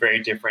make her very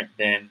different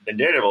than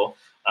Daredevil.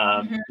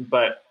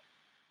 But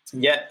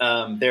yet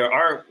there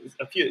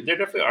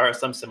definitely are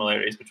some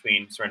similarities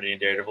between Serenity and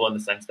Daredevil in the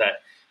sense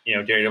that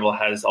Daredevil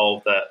has all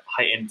of the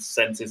heightened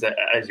senses,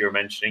 as you were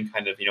mentioning,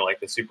 kind of like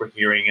the super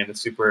hearing and the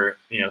super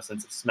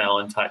sense of smell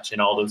and touch and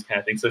all those kind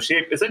of things. So she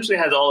essentially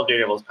has all of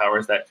Daredevil's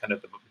powers that kind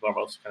of the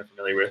most kind of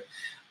familiar with.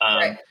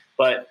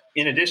 But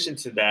in addition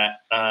to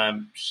that,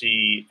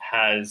 she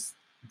has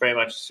very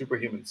much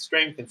superhuman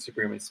strength and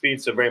superhuman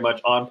speed, so very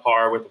much on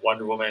par with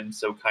Wonder Woman.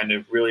 So kind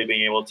of really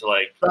being able to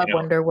like, love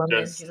Wonder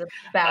Woman. She's a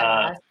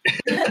badass.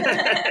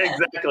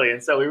 Exactly.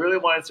 And so we really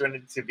wanted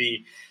Serenity to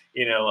be,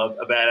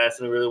 a badass,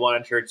 and we really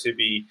wanted her to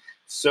be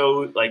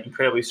so like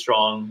incredibly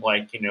strong,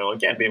 like,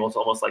 again, be able to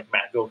almost like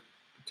go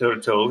toe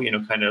to toe,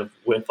 kind of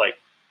with like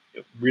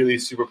really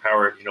super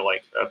powered,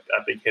 like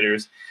big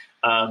hitters.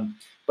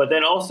 But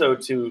then also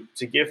to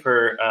give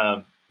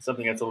her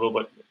something that's a little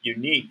bit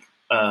unique.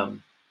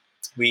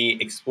 We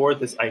explored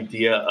this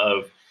idea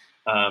of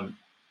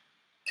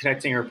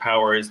connecting her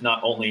powers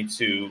not only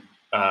to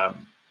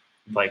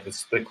like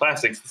the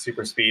classics, the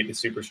super speed, the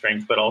super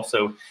strength, but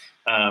also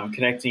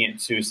connecting it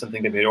to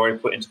something that we had already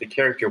put into the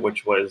character,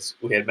 which was,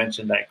 we had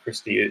mentioned that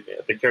Christy,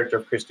 the character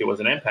of Christy, was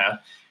an empath.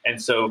 And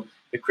so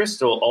the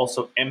crystal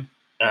also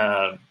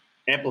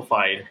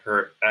amplified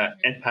her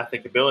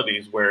empathic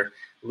abilities, where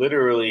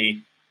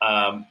literally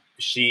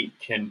she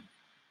can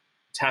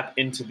tap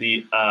into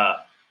the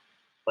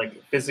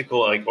like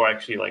physical, like, or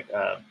actually like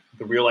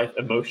the real life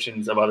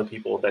emotions of other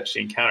people that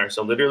she encounters.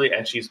 So literally,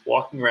 as she's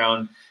walking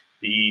around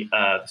the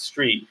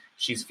street,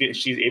 she's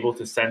able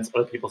to sense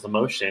other people's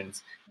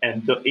emotions,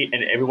 and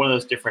every one of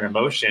those different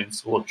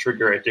emotions will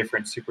trigger a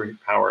different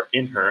superpower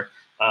in her,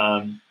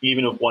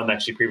 even of one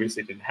that she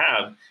previously didn't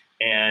have,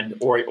 and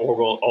or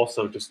will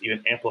also just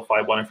even amplify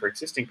one of her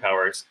existing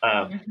powers.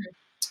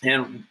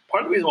 And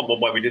part of the reason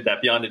why we did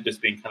that, beyond it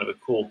just being kind of a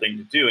cool thing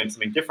to do and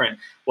something different,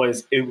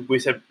 was we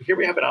said, here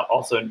we have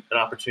also an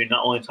opportunity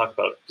not only to talk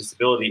about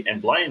disability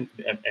and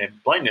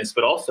blindness,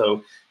 but also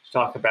to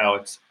talk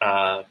about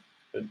the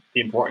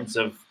importance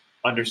of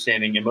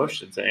understanding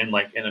emotions and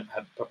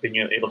being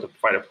able to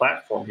provide a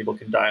platform. People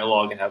can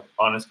dialogue and have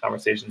honest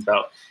conversations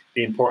about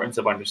the importance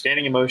of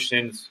understanding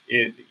emotions,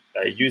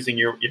 using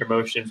your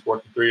emotions,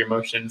 working through your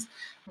emotions.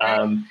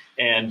 Right.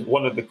 And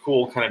one of the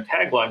cool kind of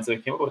taglines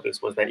that came up with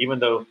this was that even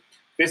though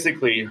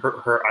physically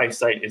her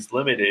eyesight is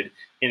limited,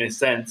 in a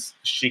sense,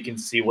 she can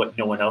see what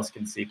no one else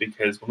can see,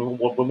 because when we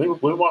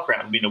walk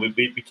around, we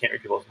can't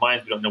read people's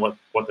minds. We don't know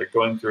what they're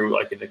going through,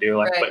 like in the daily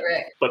life,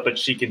 but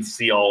she can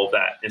see all of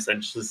that,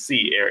 essentially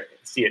see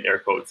it, air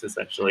quotes,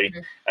 essentially,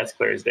 as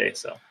clear as day.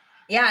 So.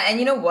 Yeah, and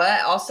you know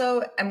what?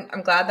 Also,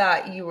 I'm glad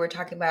that you were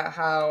talking about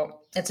how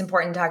it's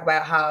important to talk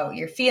about how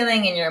you're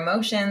feeling and your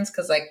emotions,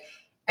 because like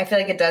I feel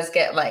like it does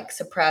get like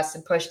suppressed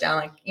and pushed down.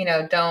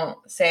 Like, don't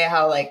say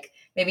how like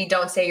maybe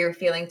don't say you're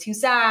feeling too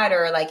sad,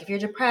 or like if you're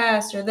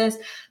depressed or this.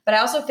 But I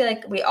also feel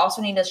like we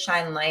also need to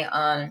shine light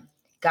on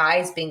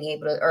guys being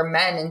able to, or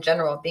men in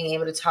general, being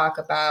able to talk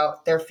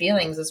about their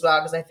feelings as well.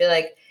 Because I feel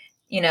like,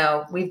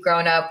 we've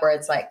grown up where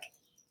it's like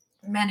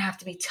men have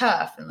to be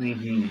tough and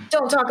like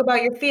don't talk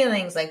about your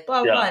feelings, like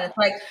blah blah. And it's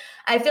like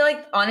I feel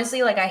like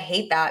honestly, like I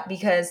hate that,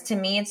 because to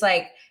me it's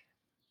like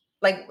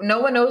no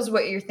one knows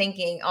what you're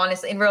thinking,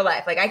 honestly, in real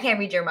life. Like I can't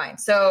read your mind.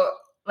 So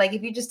like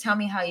if you just tell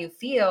me how you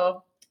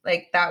feel,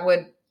 like that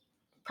would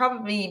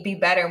probably be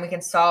better, and we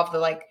can solve the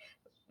like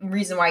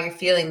reason why you're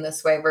feeling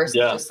this way, versus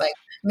just like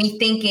me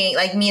thinking,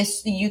 like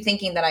you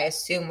thinking that I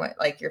assume what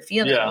like you're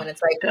feeling, when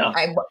it's like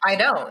I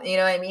don't, you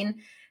know what I mean?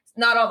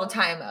 Not all the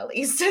time, at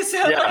least.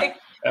 So like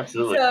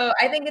absolutely. So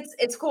I think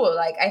it's cool.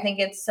 Like I think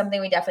it's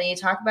something we definitely need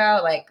to talk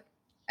about. Like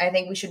I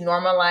think we should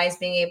normalize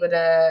being able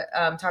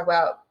to talk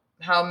about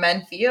how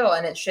men feel,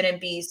 and it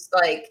shouldn't be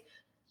like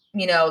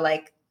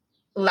like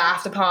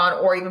laughed upon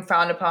or even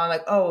frowned upon.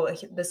 Like, oh,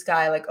 this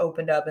guy like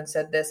opened up and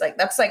said this. Like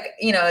that's like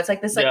it's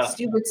like this like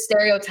stupid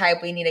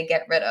stereotype we need to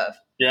get rid of.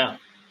 Yeah,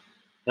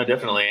 no,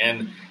 definitely.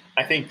 And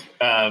I think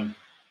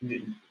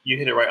you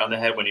hit it right on the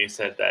head when you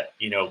said that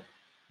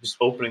just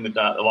opening the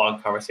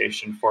dialogue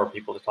conversation for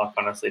people to talk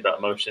honestly about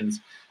emotions.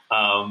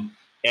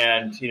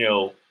 And,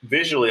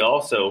 visually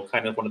also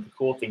kind of one of the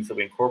cool things that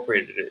we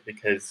incorporated it,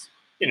 because,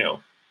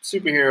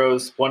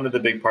 superheroes, one of the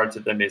big parts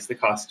of them is the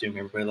costume.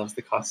 Everybody loves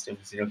the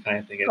costumes, kind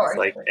of thing. It's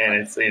like, and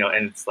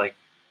it's like,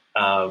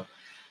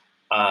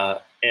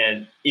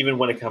 and even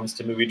when it comes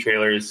to movie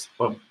trailers,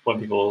 when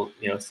people,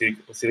 see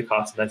the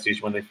costume, that's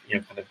usually when they,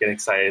 kind of get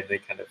excited. They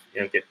kind of,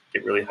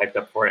 get really hyped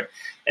up for it.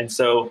 And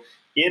so,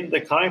 in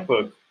the comic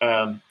book,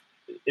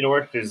 in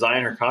order to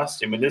design her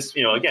costume, and this,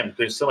 again,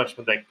 there's so much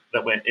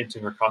that went into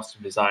her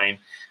costume design.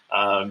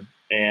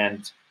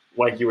 And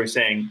like you were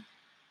saying,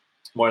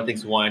 one of the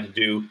things we wanted to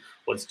do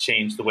was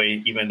change the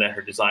way even that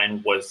her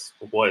design was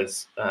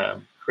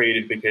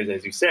created, because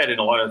as you said, in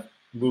a lot of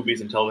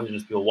movies and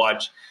televisions people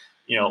watch,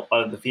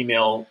 the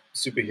female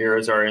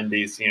superheroes are in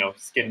these,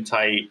 skin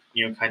tight,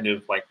 kind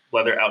of like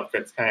leather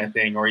outfits kind of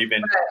thing, or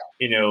even,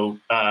 they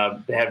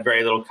have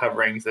very little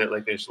coverings. That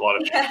like there's a lot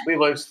of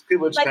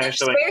cleavage like kind of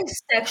showing. Very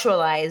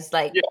sexualized,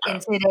 like in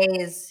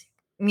today's,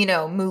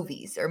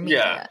 movies or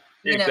media.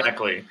 Yeah,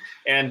 exactly.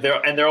 And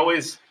they're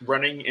always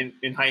running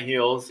in high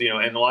heels,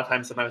 and a lot of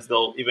times, sometimes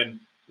they'll even,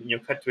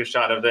 cut to a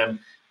shot of them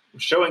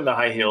showing the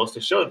high heels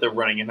to show that they're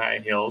running in high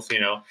heels,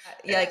 Yeah,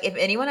 like if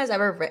anyone has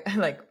ever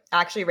like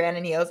actually ran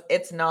in heels,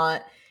 it's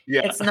not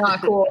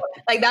cool.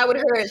 Like that would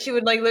hurt. She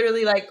would like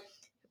literally like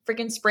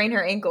freaking sprain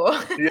her ankle.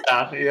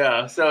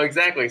 Yeah. So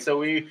exactly. So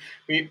we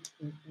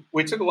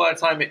took a lot of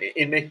time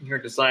in making her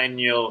design.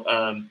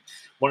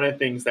 One of the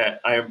things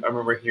that I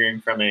remember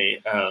hearing from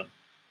like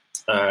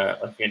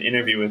an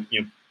interview with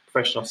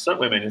professional stunt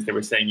women is they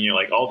were saying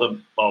like a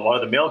lot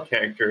of the male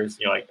characters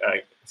like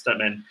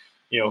stuntmen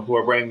who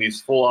are wearing these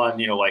full on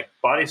like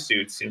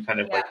bodysuits kind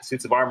of like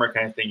suits of armor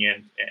kind of thing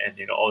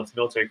and all this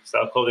military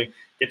style clothing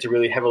get to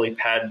really heavily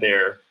pad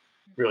their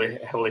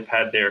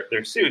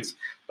suits,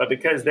 but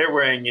because they're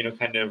wearing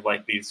kind of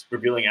like these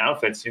revealing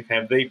outfits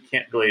kind of they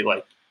can't really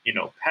like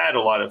pad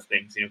a lot of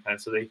things kind of,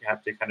 so they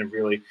have to kind of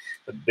really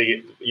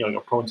they are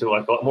prone to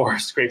like a lot more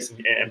scrapes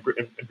and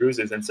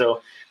bruises, and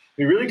so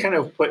we really kind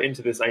of put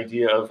into this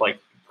idea of like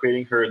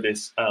creating her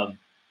this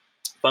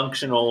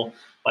functional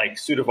like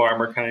suit of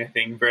armor kind of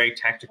thing, very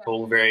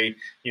tactical, very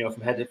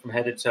from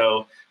head to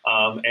toe,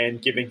 and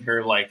giving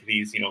her like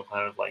these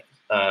kind of like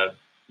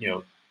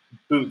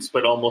boots,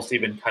 but almost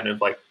even kind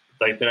of like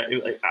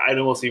I'd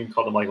almost even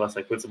call them like less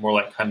like boots, more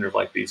like kind of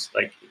like these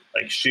like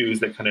shoes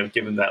that kind of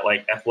give them that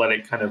like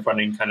athletic kind of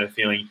running kind of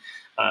feeling.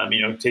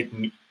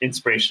 Taking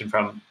inspiration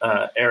from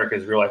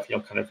Erica's real life,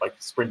 kind of like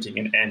sprinting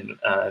and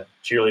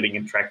cheerleading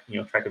and track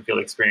and field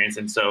experience.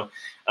 And so,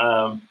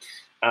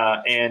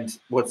 and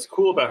what's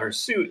cool about her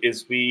suit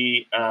is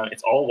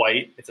it's all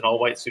white. It's an all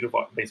white suit of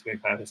basically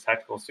kind of this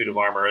tactical suit of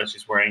armor that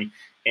she's wearing.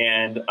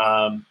 And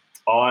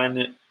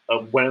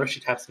whenever she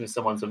taps into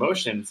someone's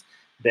emotions,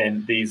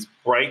 then these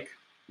bright,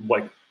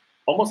 like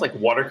almost like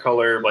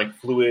watercolor, like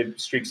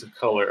fluid streaks of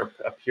color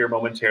appear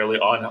momentarily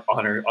on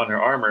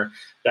her armor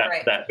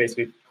that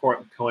basically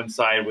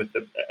coincide with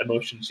the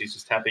emotion she's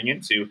just tapping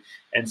into.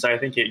 And so I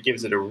think it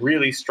gives it a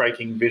really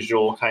striking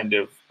visual kind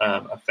of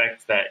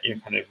effect that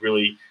kind of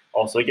really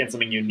also again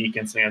something unique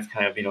and something that's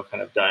kind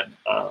of done.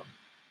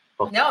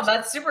 No,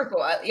 that's super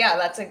cool.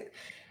 Yeah,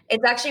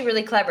 it's actually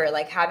really clever.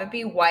 Like have it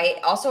be white.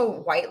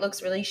 Also, white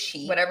looks really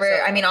chic. Whatever.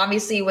 So, I mean,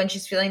 obviously, when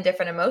she's feeling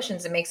different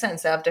emotions, it makes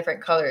sense to have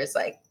different colors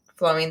like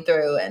flowing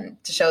through and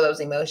to show those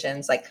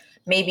emotions. Like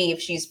maybe if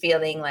she's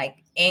feeling like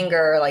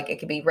anger, like it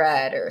could be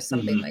red or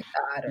something like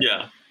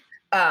that.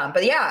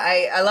 But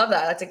yeah, I love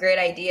that. That's a great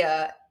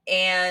idea.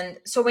 And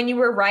so when you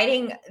were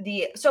writing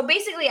so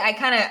basically I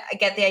kind of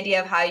get the idea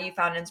of how you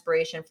found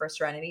inspiration for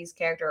Serenity's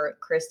character,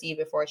 Christy,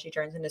 before she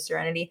turns into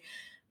Serenity.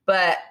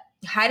 But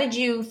how did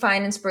you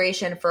find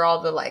inspiration for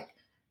all the like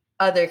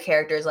other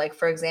characters? Like,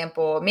 for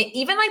example,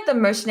 even like the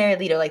mercenary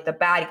leader, like the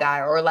bad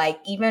guy, or like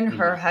even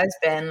her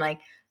husband, like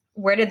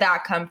where did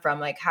that come from?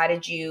 Like, how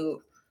did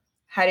you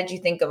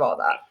think of all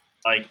that?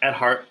 Like at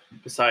heart,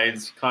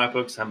 besides comic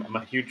books, I'm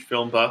a huge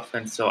film buff.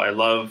 And so I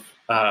love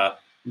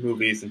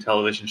movies and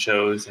television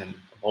shows, and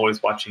I'm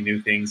always watching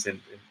new things and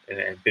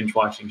binge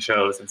watching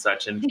shows and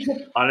such. And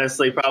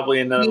honestly, probably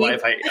in another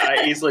life,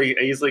 I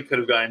easily could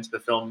have gotten into the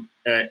film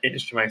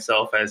industry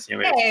myself as a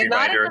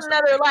screenwriter. In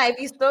another life,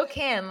 you still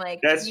can. Like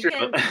that's true.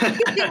 You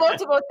can do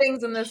multiple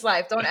things in this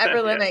life. Don't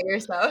ever limit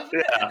yourself.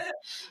 Yeah,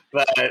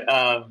 but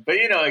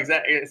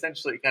exactly.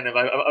 Essentially, kind of,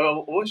 I've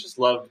always just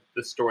loved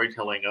the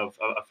storytelling of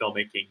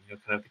filmmaking. Kind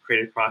of the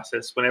creative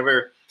process.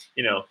 Whenever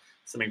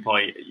something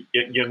probably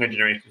younger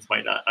generations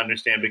might not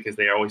understand because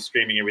they are always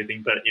streaming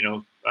everything. But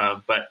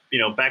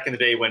back in the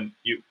day when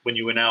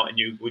you went out and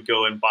you would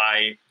go and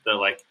buy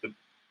the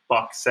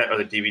box set or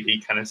the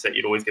DVD kind of set,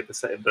 you'd always get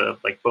the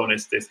like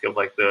bonus disc of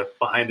like the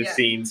behind the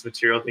scenes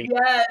material thing.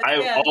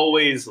 I've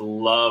always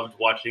loved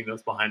watching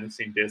those behind the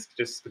scene discs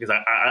just because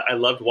I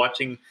loved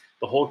watching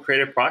the whole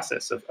creative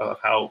process of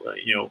how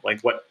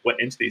like what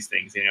went into these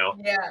things,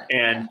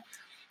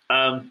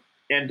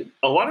 and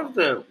a lot of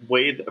the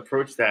way the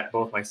approach that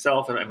both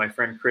myself and my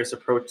friend Chris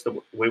approach the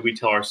way we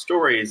tell our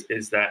stories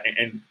is that,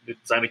 and the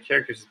design of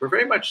characters, we're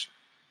very much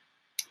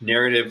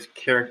narrative,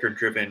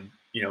 character-driven,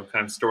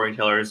 kind of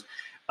storytellers.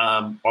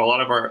 A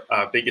lot of our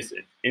biggest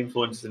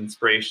influences and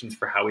inspirations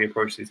for how we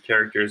approach these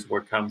characters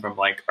would come from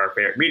like our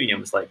favorite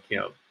mediums, like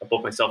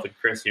both myself and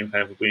Chris. Kind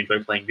of we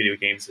enjoy playing video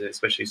games,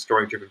 especially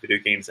story-driven video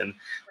games. And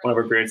one of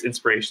our greatest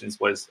inspirations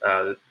was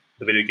the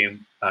video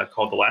game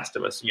called The Last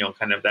of Us.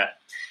 Kind of that.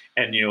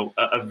 And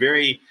a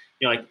very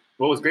like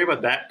what was great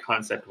about that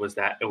concept was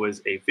that it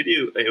was a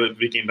video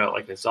game about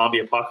like a zombie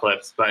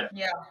apocalypse, but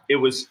it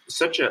was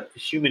such a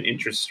human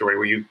interest story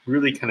where you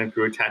really kind of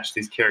grew attached to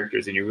these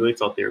characters and you really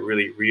felt they were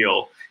really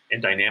real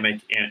and dynamic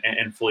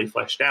and fully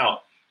fleshed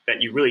out,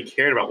 that you really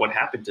cared about what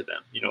happened to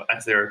them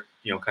as they're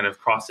kind of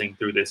crossing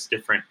through this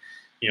different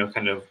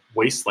kind of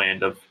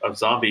wasteland of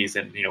zombies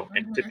and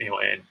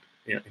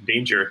and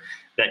danger,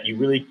 that you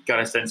really got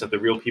a sense of the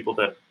real people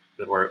that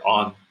were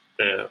on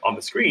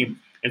the screen.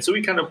 And so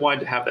we kind of wanted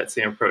to have that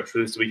same approach.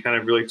 So we kind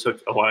of really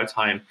took a lot of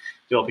time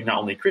developing not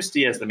only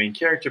Christy as the main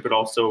character, but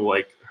also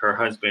like her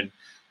husband,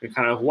 and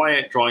kind of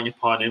Wyatt, drawing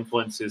upon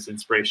influences,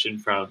 inspiration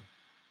from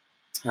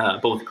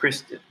both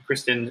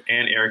Kristen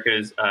and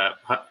Erica's,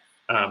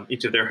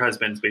 each of their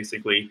husbands,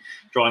 basically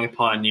drawing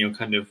upon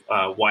kind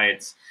of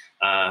Wyatt's,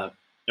 or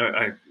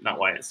not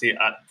Wyatt,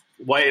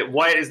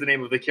 Wyatt is the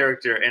name of the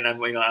character, and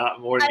I'm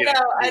I'm already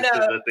getting I know.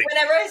 the thing.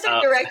 Whenever I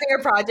start directing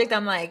a project,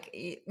 I'm like,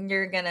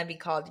 you're gonna be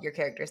called your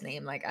character's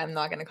name. Like, I'm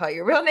not gonna call you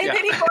your real name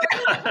anymore.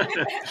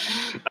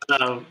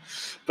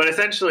 But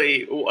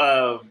essentially,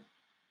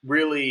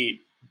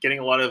 really getting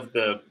a lot of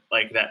the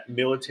that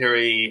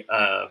military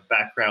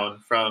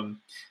background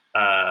from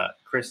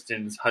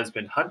Kristen's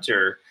husband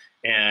Hunter,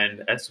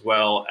 and as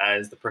well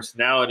as the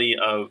personality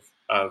of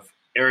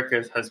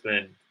Erica's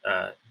husband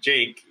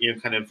Jake.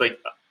 Kind of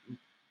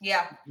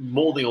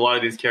molding a lot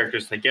of these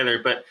characters together,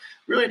 but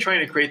really trying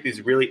to create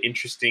these really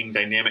interesting,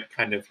 dynamic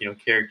kind of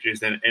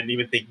characters, and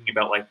even thinking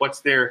about what's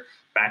their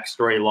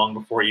backstory long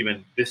before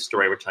even this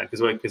story we're telling,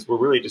 because we're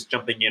really just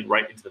jumping in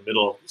right into the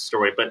middle of the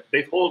story. But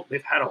they've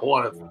had a whole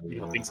lot of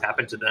things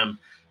happen to them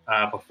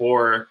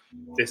before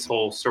this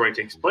whole story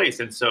takes place,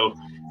 and so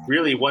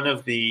really one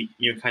of the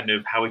kind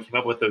of how we came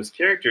up with those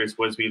characters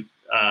was we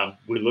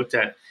looked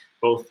at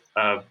both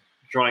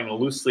drawing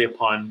loosely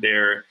upon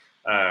their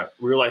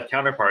real life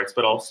counterparts,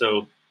 but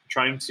also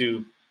trying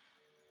to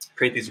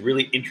create these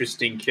really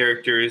interesting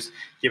characters,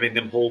 giving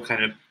them whole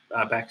kind of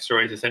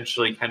backstories,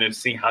 essentially kind of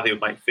seeing how they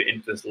might fit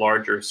into this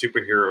larger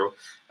superhero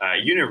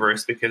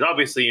universe, because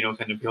obviously,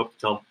 kind of we hope to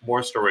tell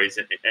more stories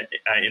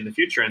in the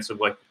future. And so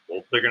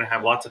they're going to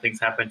have lots of things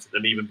happen to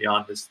them even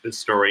beyond this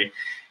story.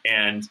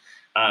 And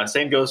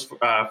same goes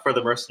for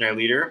the mercenary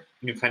leader.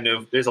 Kind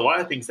of, there's a lot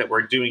of things that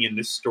we're doing in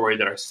this story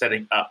that are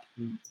setting up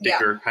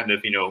bigger kind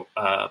of,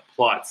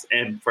 plots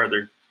and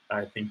further,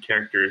 I think,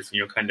 characters,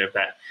 kind of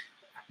that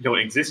don't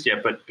exist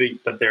yet, but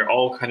they're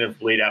all kind of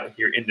laid out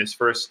here in this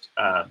first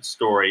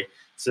story,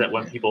 so that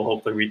when people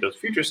hopefully read those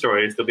future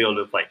stories, they'll be able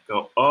to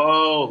go,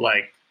 oh,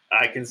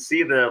 I can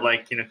see the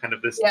kind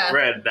of this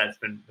thread that's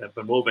been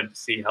woven to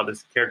see how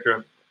this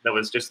character that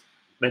was just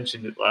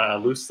mentioned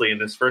loosely in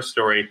this first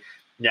story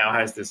now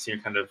has this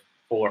kind of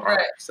fuller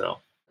arc. So,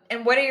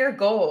 and what are your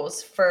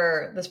goals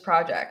for this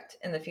project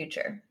in the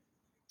future?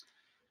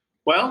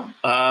 Well,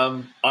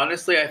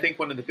 honestly, I think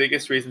one of the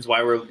biggest reasons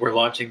why we're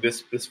launching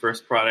this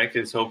first product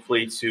is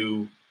hopefully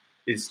to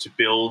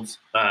build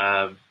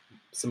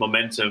some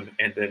momentum,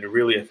 and then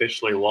really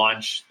officially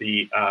launch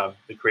the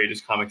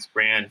Courageous Comics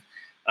brand,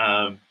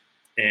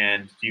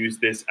 and use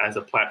this as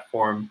a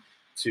platform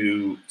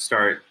to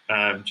start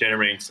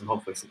generating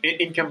hopefully some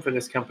income for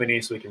this company,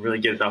 so we can really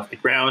get it off the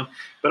ground,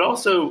 but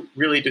also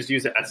really just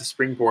use it as a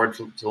springboard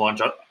to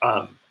launch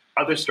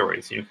other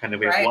stories. Kind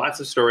of we have lots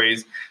of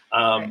stories.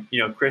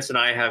 Chris and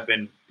I have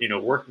been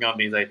working on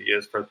these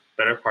ideas for the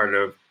better part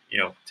of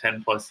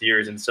 10 plus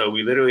years, and so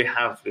we literally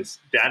have this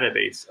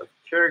database of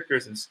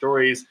characters and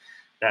stories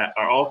that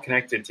are all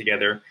connected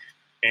together.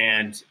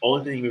 And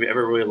only thing we've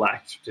ever really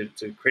lacked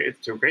to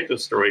create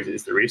those stories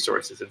is the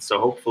resources. And so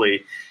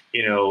hopefully,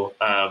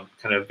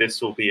 kind of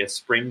this will be a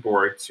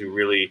springboard to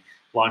really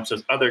launch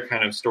those other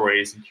kind of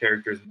stories and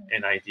characters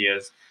and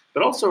ideas,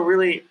 but also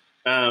really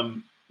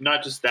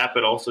not just that,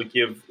 but also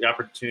give the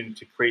opportunity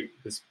to create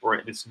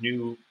this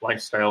new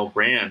lifestyle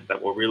brand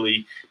that will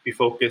really be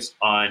focused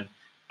on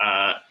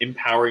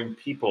empowering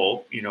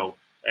people,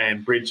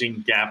 and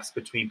bridging gaps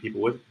between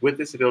people with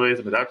disabilities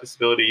and without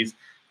disabilities,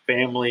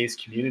 families,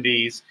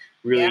 communities,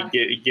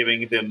 really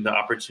giving them the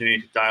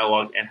opportunity to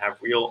dialogue and have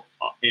real,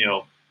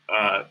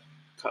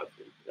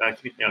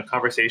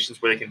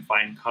 conversations where they can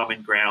find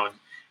common ground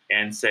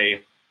and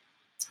say,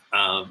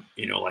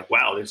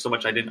 wow, there's so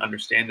much I didn't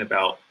understand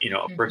about,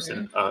 a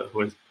person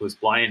who was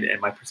blind,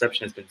 and my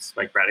perception has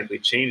been radically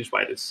changed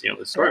by this,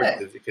 this story,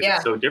 because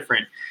it's so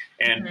different.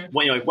 And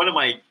one of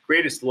my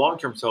greatest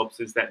long-term hopes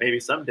is that maybe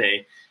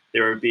someday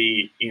there would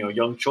be,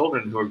 young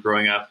children who are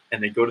growing up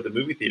and they go to the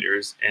movie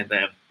theaters, and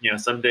then,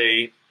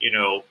 someday,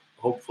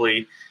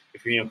 hopefully,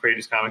 if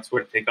Courageous Comics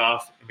were to take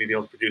off and we'd be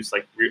able to produce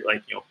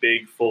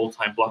big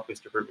full-time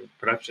blockbuster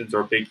productions,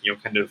 or big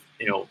kind of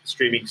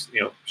streaming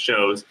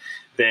shows,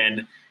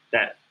 then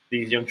that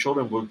these young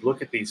children would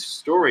look at these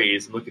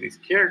stories and look at these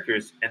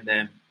characters, and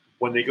then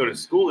when they go to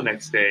school the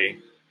next day,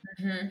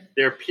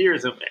 their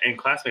peers and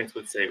classmates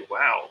would say,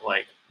 "Wow,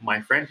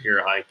 my friend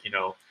here, my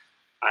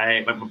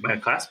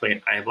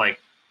classmate,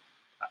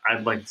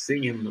 I'm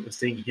seeing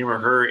him or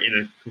her in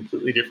a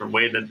completely different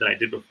way than I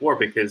did before,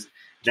 because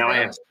now I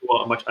have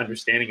so much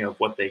understanding of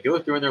what they go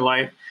through in their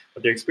life,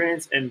 what their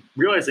experience, and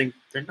realizing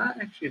they're not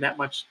actually that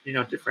much,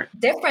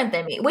 different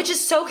than me," which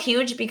is so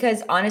huge,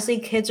 because honestly,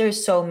 kids are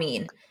so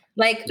mean.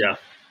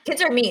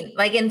 Kids are mean.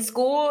 In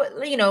school,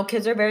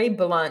 kids are very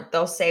blunt.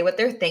 They'll say what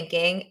they're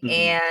thinking.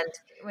 And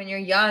when you're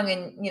young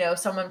and,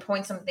 someone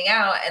points something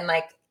out and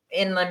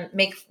in the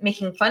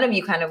making fun of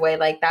you kind of way,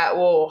 that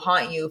will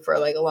haunt you for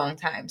a long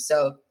time.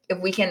 So if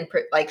we can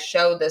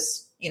show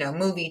this,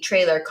 movie,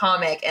 trailer,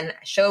 comic, and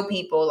show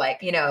people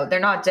they're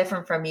not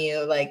different from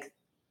you,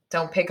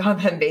 don't pick on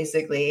them,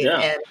 basically,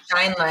 and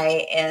shine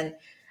light. And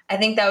I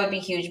think that would be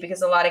huge,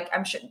 because a lot of,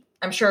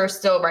 I'm sure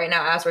still right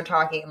now, as we're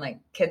talking,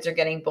 kids are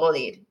getting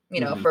bullied,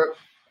 for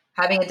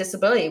having a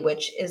disability,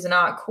 which is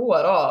not cool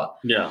at all.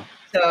 Yeah.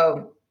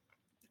 So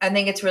I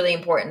think it's really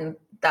important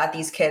that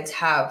these kids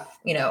have,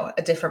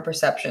 a different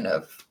perception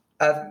of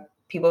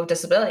people with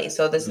disabilities.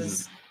 So this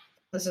is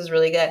This is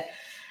really good.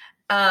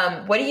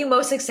 What are you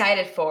most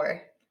excited for?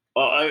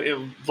 Well,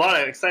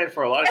 I'm excited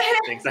for a lot of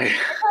different things.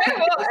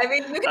 Well, I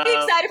mean, you can be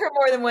excited for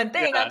more than one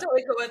thing. Yeah. I'm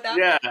totally cool with that.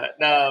 Yeah,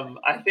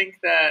 I think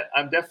that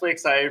I'm definitely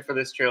excited for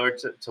this trailer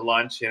to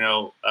launch.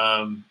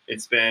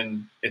 It's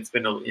been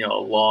a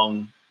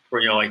long,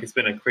 like it's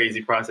been a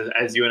crazy process,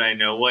 as you and I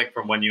know, like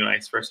from when you and I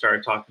first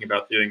started talking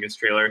about doing this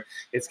trailer.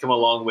 It's come a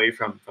long way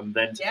from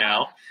then to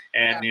now,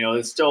 and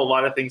there's still a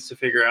lot of things to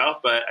figure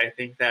out. But I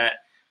think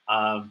that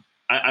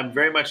I'm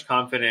very much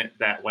confident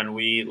that when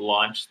we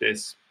launch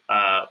this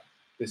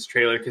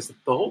trailer, because the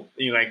whole,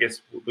 I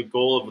guess the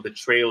goal of the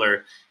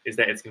trailer is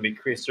that it's going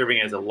to be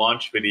serving as a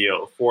launch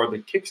video for the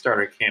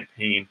Kickstarter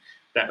campaign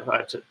that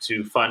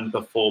to fund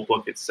the full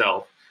book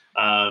itself.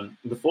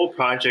 The full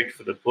project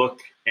for the book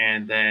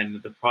and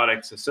then the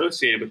products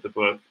associated with the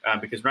book,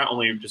 because we're not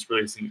only just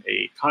releasing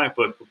a comic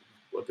book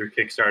through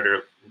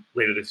Kickstarter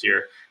later this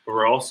year, but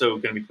we're also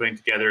going to be putting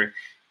together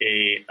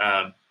a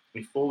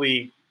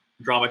fully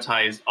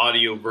dramatized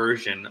audio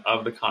version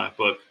of the comic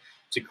book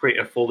to create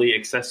a fully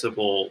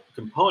accessible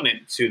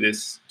component to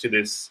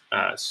this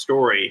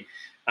story,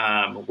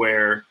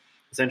 where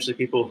essentially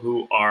people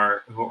who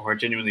are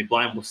genuinely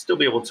blind will still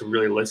be able to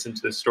really listen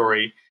to the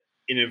story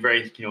in a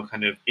very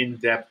kind of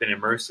in-depth and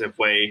immersive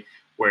way,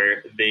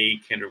 where they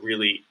can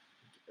really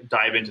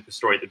dive into the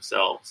story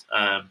themselves.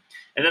 And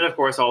then of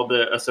course all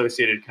the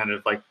associated kind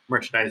of like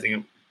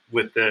merchandising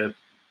with the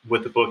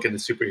book and the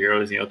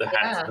superheroes, the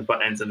hats and the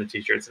buttons and the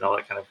t-shirts and all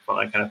that kind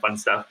of fun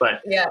stuff.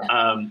 But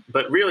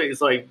but really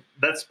it's like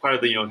that's part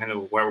of the kind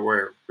of where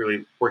we're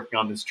really working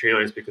on this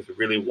trailer, is because we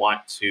really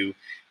want to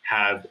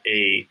have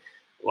a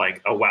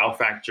wow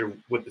factor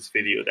with this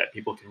video that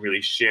people can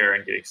really share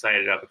and get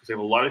excited about, because we have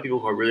a lot of people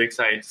who are really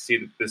excited to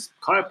see this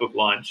comic book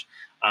launch,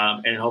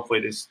 and hopefully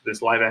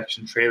this live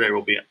action trailer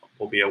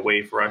will be a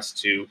way for us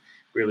to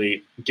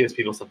really gives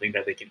people something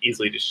that they can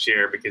easily just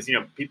share, because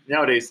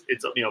nowadays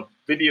it's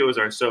videos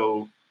are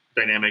so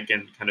dynamic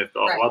and kind of a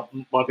lot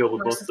of people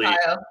would mostly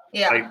a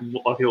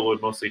lot of people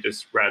would mostly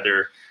just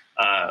rather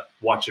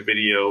watch a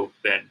video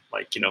than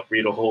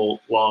read a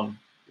whole long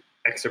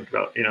excerpt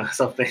about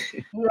something.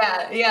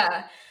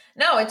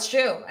 No, it's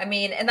true. I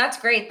mean, and that's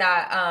great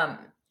that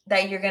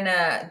that you're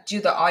gonna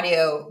do the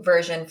audio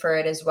version for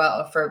it as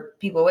well for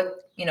people with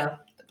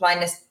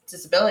blindness,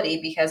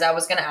 disability, because I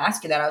was going to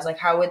ask you that. I was like,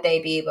 how would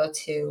they be able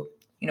to,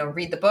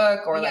 read the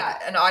book or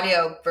an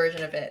audio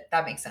version of it?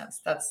 That makes sense.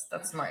 That's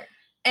smart.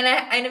 And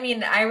I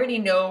mean, I already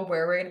know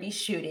where we're going to be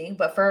shooting,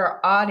 but for our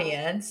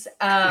audience,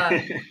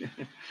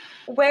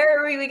 where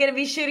are we going to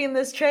be shooting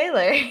this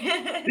trailer?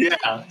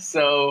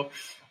 So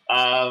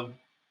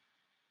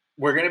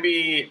we're going to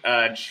be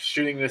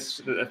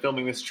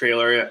filming this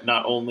trailer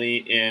not only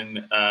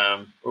in,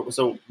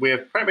 so we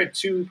have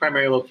two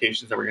primary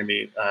locations that we're going to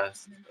be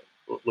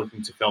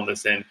looking to film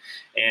this in,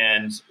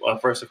 and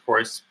first, of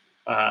course,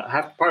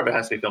 part of it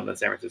has to be filmed in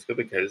San Francisco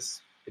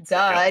because it's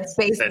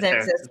based in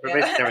San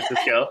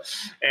Francisco,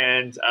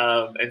 and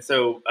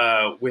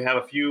so we have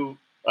a few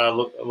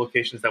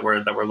locations that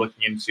we're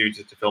looking into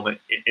to film it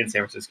in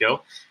San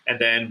Francisco, and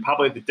then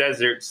probably the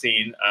desert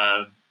scene,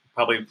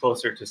 probably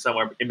closer to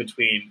somewhere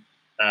between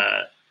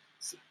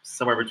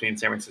San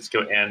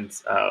Francisco and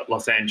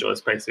Los Angeles,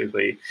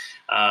 basically.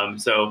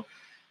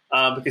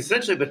 Because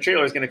essentially the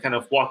trailer is going to kind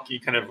of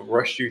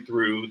rush you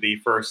through the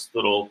first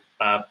little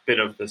bit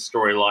of the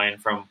storyline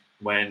from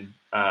when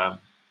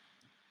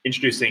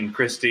introducing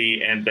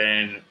Christy, and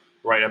then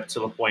right up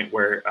to the point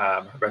where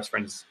her best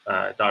friend's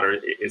daughter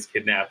is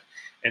kidnapped.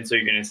 And so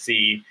you're going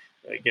to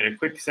get a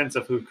quick sense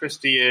of who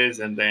Christy is,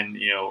 and then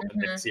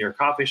and then see her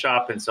coffee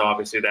shop. And so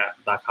obviously that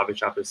coffee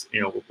shop is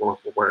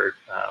we're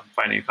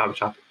finding a coffee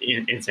shop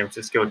in San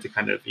Francisco to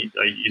kind of use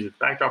as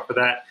backdrop for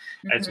that,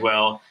 as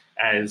well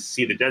as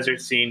see the desert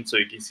scene, so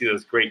you can see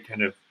those great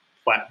kind of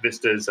flat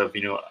vistas of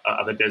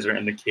of the desert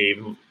and the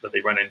cave that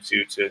they run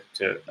into to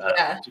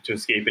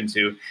escape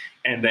into,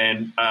 and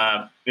then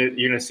you're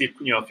going to see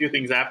a few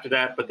things after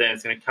that, but then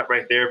it's going to cut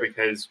right there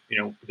because we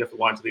definitely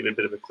want to leave a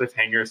bit of a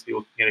cliffhanger so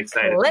people can get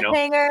excited.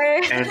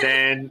 And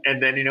then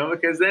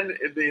because then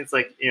it's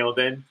like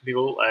then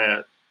people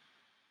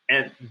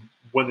and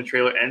when the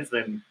trailer ends,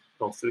 then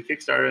go to the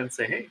Kickstarter and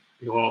say, hey,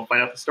 you want to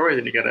find out the story,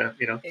 then you got to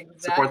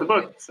support the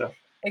book. So.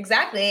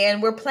 Exactly.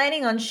 And we're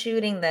planning on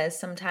shooting this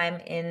sometime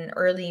in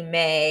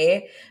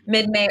mid-May,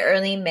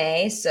 early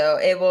May. So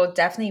it will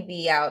definitely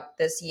be out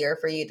this year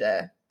for you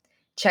to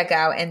check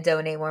out and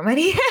donate more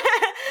money.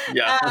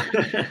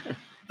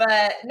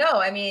 But no,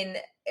 I mean,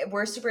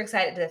 we're super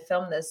excited to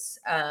film this,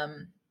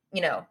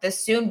 this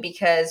soon,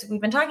 because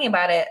we've been talking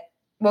about it.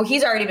 Well,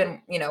 he's already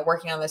been,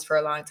 working on this for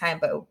a long time,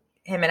 but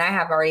him and I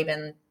have already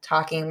been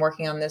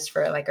working on this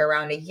for like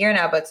around a year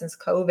now. But since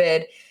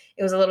COVID,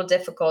 it was a little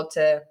difficult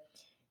to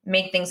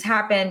make things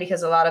happen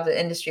because a lot of the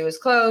industry was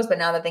closed, but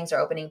now that things are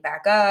opening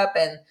back up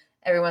and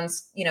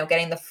everyone's,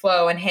 getting the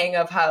flow and hang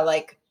of how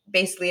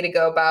basically to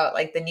go about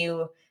the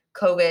new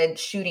COVID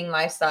shooting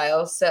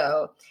lifestyle.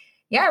 So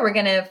yeah, we're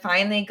going to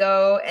finally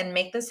go and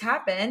make this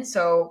happen.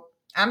 So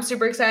I'm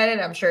super excited.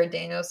 I'm sure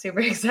Daniel's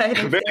super excited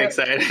Very too.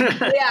 excited.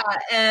 Yeah,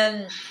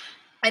 and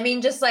I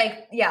mean, just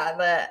like,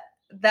 yeah,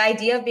 the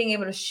idea of being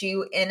able to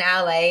shoot in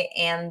LA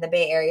and the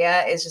Bay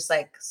Area is just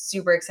like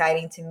super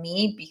exciting to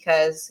me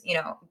because, you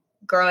know,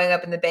 growing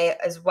up in the Bay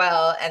as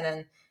well and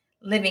then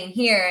living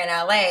here in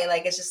LA,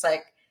 like it's just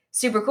like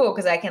super cool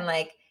because I can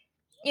like,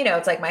 you know,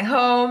 it's like my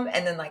home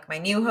and then like my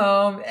new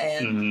home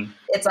and Mhm.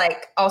 it's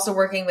like also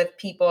working with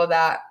people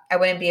that I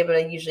wouldn't be able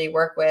to usually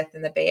work with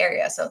in the Bay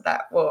Area. So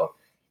that will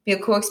be a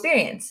cool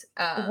experience.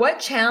 What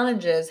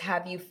challenges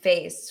have you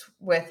faced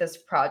with this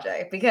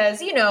project?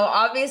 Because, you know,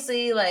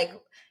 obviously, like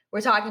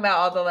we're talking about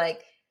all the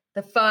like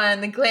the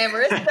fun, the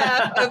glamorous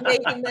stuff of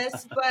making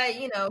this, but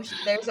you know,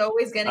 there's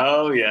always going to be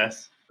Oh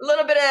yes. a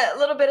little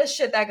bit of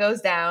shit that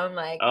goes down.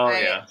 Like Oh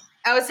yeah.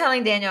 I was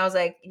telling Daniel, I was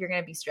like, you're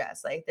gonna be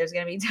stressed. Like there's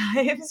gonna be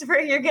times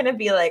where you're gonna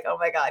be like, oh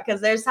my God.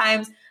 Cause there's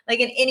times like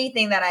in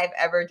anything that I've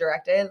ever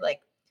directed,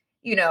 like,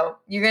 you know,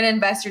 you're gonna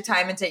invest your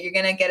time into it, you're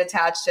gonna get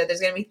attached to it.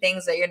 There's gonna be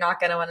things that you're not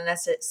gonna want to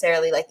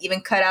necessarily like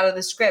even cut out of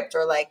the script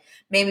or like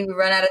maybe we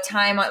run out of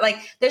time on like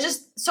there's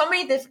just so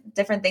many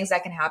different things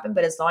that can happen.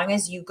 But as long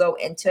as you go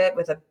into it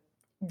with a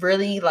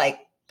really like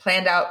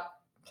planned out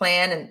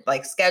plan and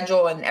like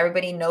schedule and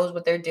everybody knows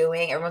what they're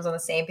doing, everyone's on the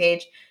same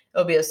page,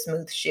 it'll be a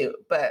smooth shoot.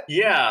 But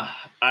Yeah,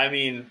 I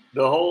mean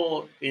the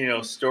whole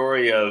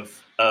story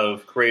of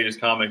Courageous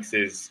Comics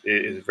is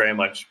very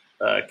much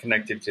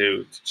connected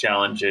to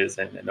challenges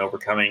and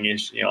overcoming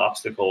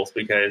obstacles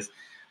because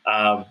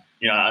I'm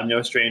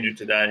no stranger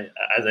to that.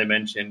 As I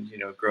mentioned,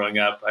 growing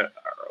up, I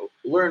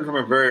learned from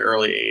a very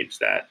early age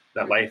that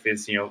life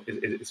is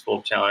full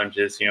of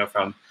challenges.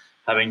 From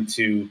having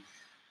to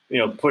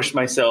push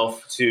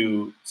myself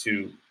to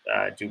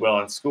do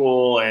well in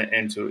school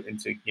and to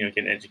get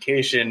an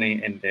education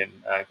and then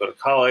go to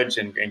college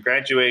and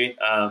graduate.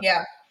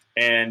 yeah,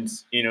 And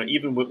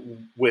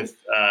even with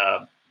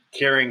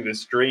carrying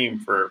this dream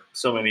for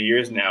so many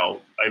years now,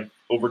 I've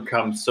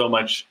overcome so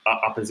much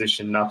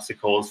opposition and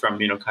obstacles from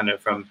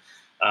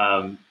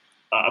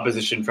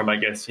opposition from I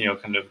guess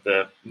kind of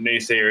the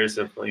naysayers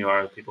of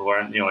our people who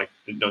aren't like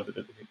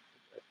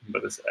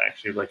but this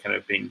actually like kind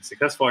of being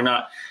successful or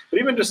not.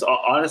 But even just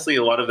honestly,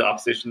 a lot of the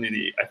opposition that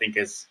I think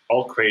as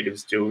all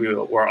creatives do,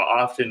 we're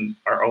often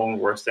our own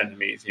worst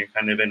enemies.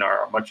 Kind of in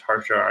our much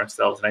harsher on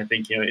ourselves. And I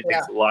think it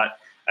takes a lot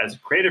as a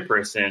creative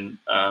person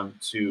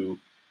to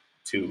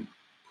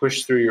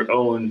push through your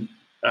own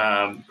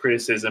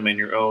criticism and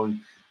your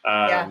own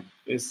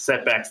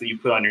setbacks that you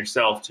put on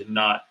yourself to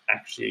not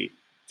actually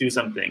do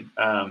something.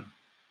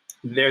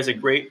 There's a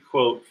great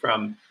quote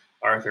from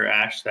Arthur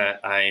Ashe that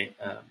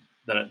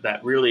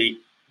that really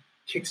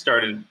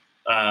kickstarted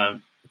a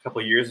couple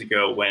of years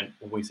ago when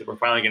we said we're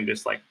finally going to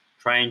just like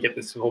try and get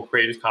this whole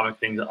Courageous Comic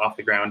thing off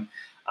the ground.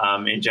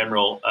 In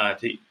general,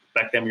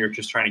 back then we were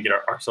just trying to get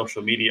our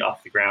social media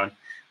off the ground.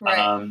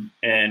 right.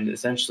 And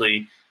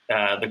essentially,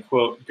 the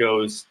quote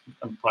goes,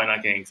 I'm probably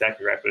not getting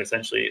exactly right, but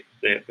essentially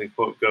the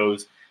quote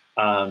goes,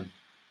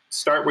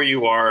 start where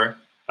you are,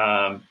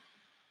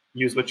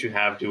 use what you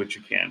have, do what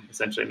you can.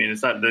 Essentially, I mean,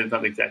 it's not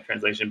the exact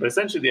translation, but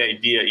essentially the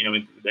idea,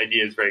 the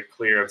idea is very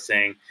clear of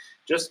saying,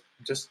 just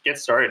get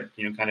started.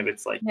 Kind of,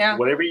 it's like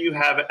whatever you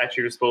have at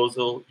your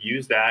disposal,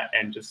 use that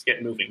and just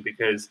get moving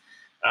because,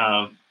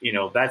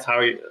 that's how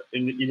you're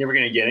never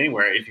going to get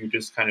anywhere if you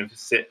just kind of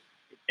sit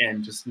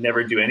and just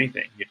never do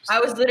anything. I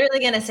was literally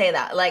going to say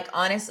that. Like,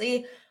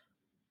 honestly,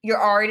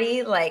 you're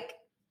already like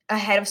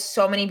ahead of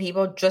so many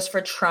people just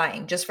for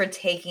trying, just for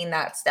taking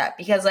that step.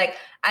 Because like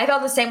I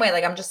felt the same way.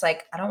 Like I'm just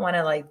like, I don't want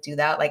to like do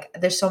that. Like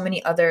there's so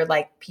many other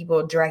like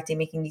people directing,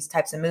 making these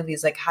types of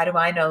movies. Like, how do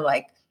I know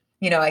like,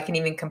 I can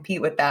even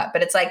compete with that?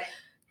 But it's like,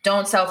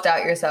 don't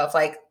self-doubt yourself.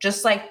 Like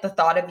just like the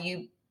thought of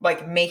you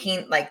like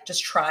making like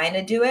just trying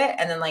to do it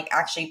and then like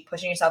actually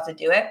pushing yourself to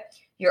do it,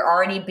 you're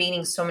already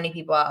beating so many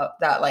people out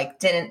that like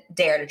didn't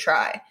dare to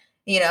try.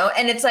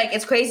 And it's like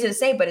it's crazy to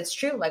say, but it's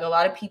true. Like a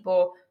lot of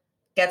people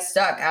get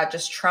stuck at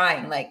just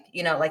trying, like,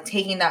 like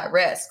taking that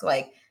risk,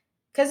 like,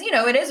 because,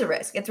 it is a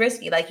risk. It's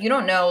risky. Like, you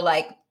don't know,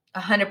 like,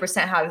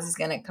 100% how this is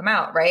going to come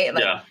out, right?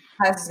 Like,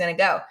 how this is going to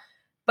go.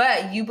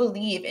 But you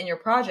believe in your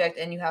project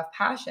and you have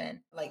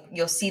passion, like,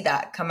 you'll see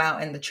that come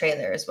out in the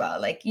trailer as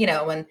well. Like,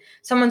 when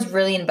someone's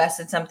really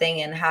invested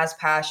something and has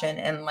passion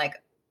and, like,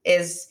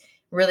 is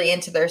really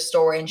into their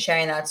story and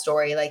sharing that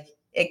story, like,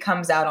 it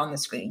comes out on the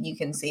screen. You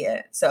can see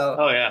it. So,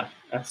 oh, yeah.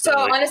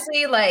 Absolutely. So,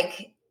 honestly,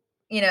 like,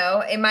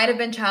 it might have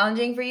been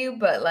challenging for you,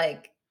 but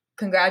like,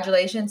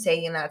 congratulations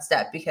taking that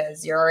step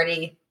because you're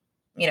already,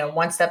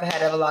 one step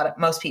ahead of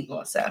most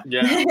people. So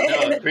yeah,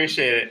 no,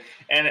 appreciate it.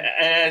 And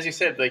as you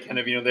said, like kind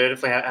of, there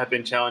definitely have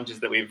been challenges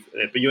that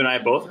but you and I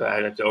both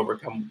had to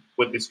overcome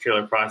with this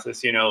trailer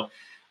process.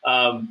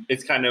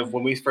 It's kind of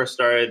when we first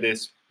started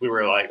this, we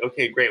were like,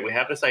 okay, great, we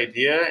have this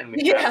idea, and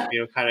we have,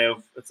 kind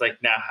of, it's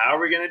like, now how are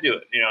we going to do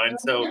it? And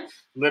so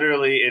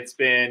literally, it's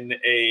been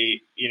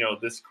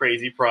this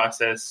crazy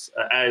process,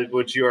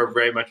 which you are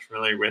very much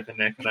familiar with, and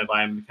that kind of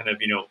I'm kind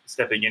of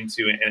stepping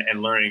into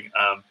and learning.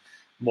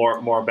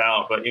 more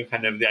about, but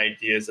kind of the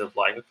ideas of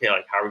like, okay,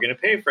 like how are we going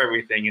to pay for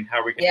everything, and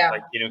how are we going to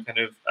like kind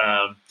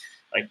of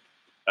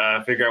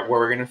like figure out where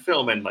we're going to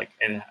film, and like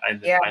and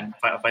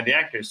find the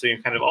actors. So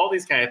kind of all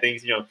these kind of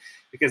things,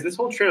 because this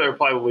whole trailer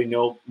probably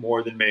no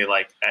more than maybe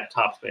like at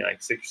tops maybe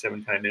like 6 or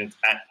 7 kind of minutes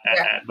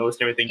at most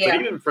and everything. But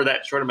even for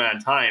that short amount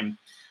of time,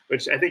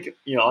 which I think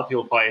a lot of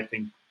people probably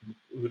think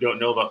who don't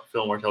know about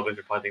film or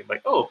television probably think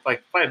like, oh,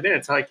 like 5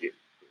 minutes,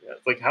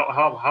 like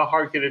how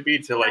hard could it be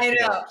to like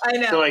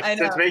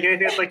to make anything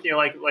that's like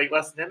like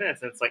less than 10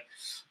 minutes? And it's like,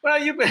 well,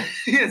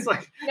 it's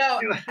like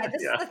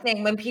this is the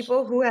thing when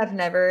people who have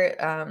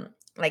never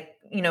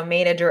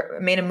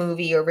made a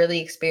movie or really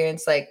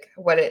experienced like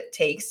what it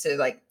takes to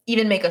like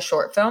even make a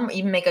short film,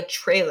 even make a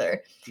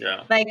trailer.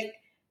 Yeah. Like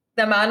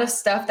the amount of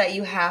stuff that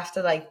you have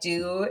to like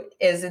do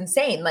is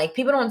insane. Like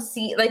people don't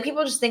see, like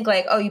people just think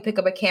like, oh, you pick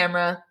up a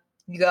camera,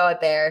 you go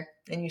out there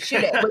and you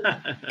shoot it.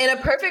 In a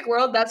perfect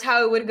world, that's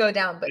how it would go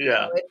down. But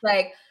it's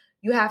like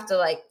you have to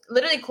like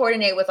literally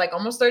coordinate with like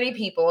almost 30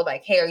 people.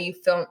 Like, hey, are you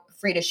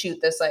free to shoot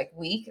this like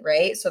week?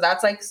 Right. So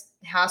that's like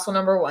hassle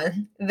number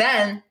one.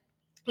 Then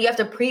you have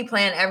to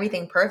pre-plan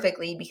everything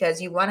perfectly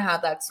because you want to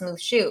have that smooth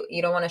shoot.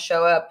 You don't want to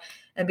show up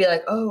and be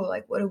like, oh,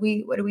 like, what are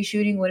we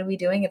shooting? What are we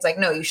doing? It's like,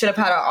 no, you should have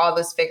had all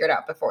this figured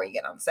out before you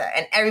get on set.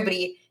 And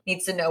everybody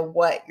needs to know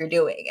what you're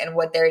doing and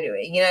what they're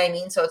doing. You know what I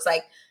mean? So it's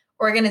like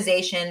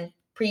organization,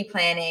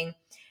 pre-planning,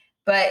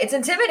 but it's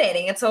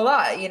intimidating. It's a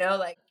lot,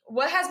 like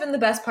what has been the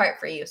best part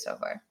for you so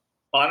far?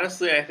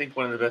 Honestly, I think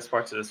one of the best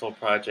parts of this whole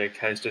project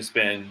has just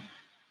been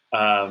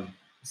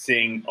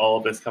seeing all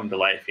of this come to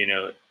life.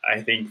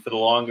 I think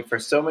for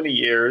so many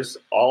years,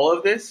 all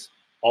of this,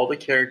 all the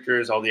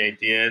characters, all the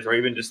ideas, or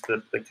even just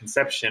the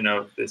conception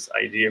of this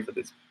idea for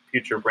this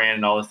future brand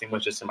and all this thing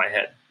was just in my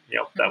head.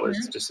 That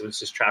was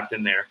just trapped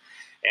in there.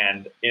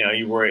 And,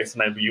 you worry,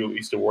 sometimes you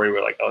used to worry,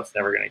 we're like, oh, it's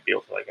never going to be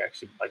able to like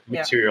actually like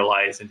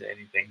materialize into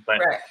anything.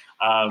 But,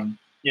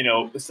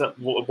 so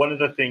one of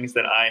the things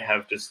that I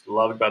have just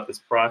loved about this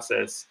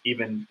process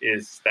even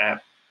is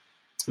that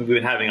we've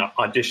been having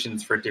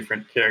auditions for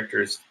different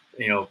characters,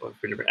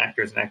 for different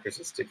actors and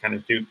actresses to kind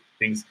of do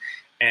things.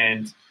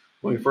 And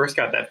when we first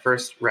got that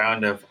first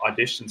round of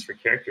auditions for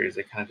characters,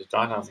 it kind of just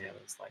dawned on me. I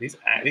was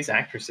like, these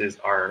actresses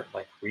are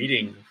like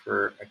reading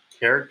for a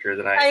character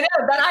that I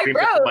wrote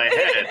in my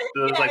head.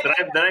 So it was like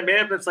that I made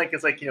up. It's like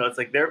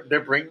they're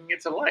bringing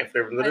it to life.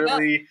 They're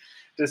literally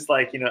just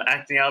like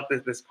acting out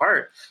this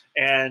part.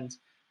 And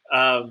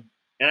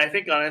I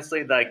think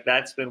honestly, like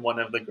that's been one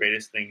of the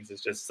greatest things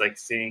is just like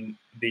seeing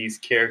these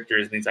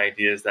characters and these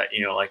ideas that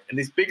and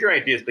these bigger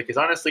ideas, because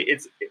honestly,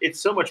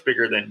 it's so much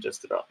bigger than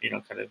just about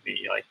kind of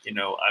me. Like I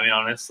mean,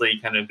 honestly,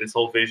 kind of this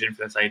whole vision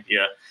for this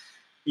idea.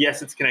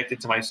 Yes, it's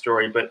connected to my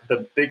story, but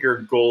the bigger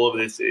goal of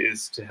this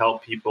is to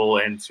help people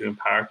and to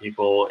empower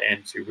people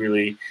and to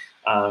really,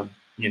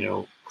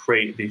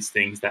 create these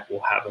things that will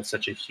have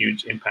such a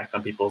huge impact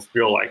on people's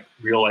real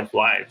life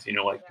lives.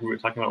 Like we were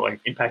talking about, like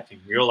impacting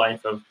real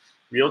life of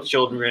real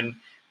children,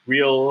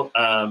 real,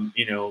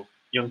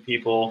 young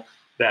people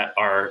that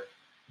are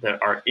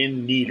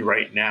in need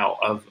right now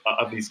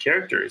of these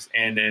characters,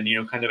 and then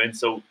and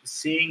so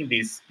seeing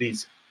these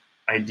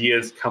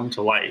ideas come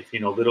to life,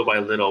 little by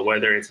little,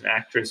 whether it's an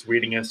actress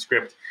reading a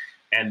script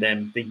and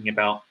then thinking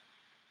about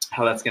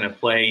how that's going to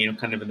play, and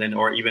then,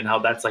 or even how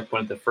that's like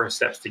one of the first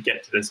steps to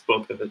get to this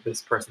book that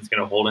this person's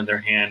going to hold in their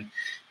hand,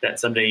 that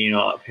someday,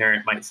 a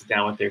parent might sit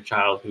down with their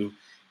child who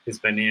has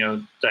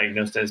been,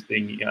 diagnosed as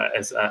being,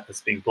 as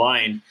being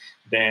blind,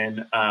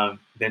 then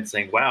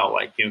saying, wow,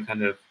 like,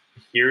 kind of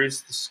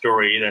here's the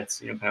story that's,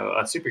 kind of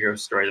a superhero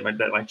story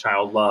that my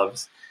child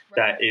loves,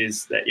 right. that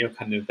is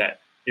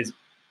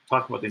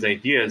talking about these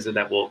ideas that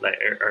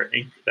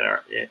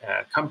are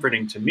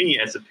comforting to me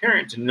as a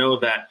parent to know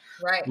that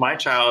right. my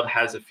child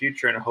has a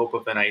future and a hope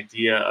of an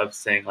idea of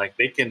saying like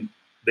they can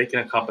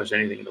accomplish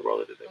anything in the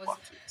world that they want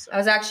to. So. I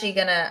was actually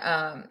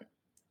gonna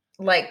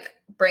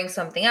bring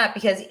something up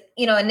because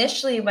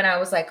initially when I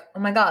was like, oh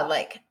my god,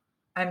 like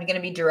I'm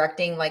gonna be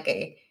directing like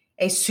a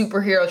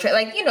superhero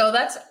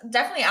that's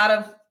definitely out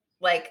of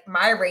like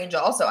my range.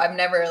 Also, I've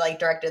never like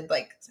directed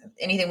like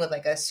anything with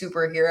like a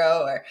superhero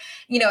or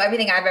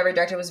everything I've ever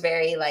directed was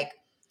very like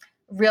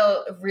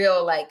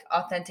real like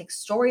authentic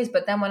stories.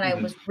 But then when I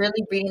was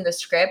really reading the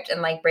script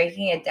and like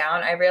breaking it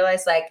down, I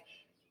realized like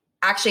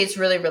actually it's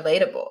really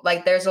relatable.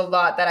 Like there's a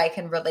lot that I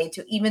can relate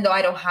to, even though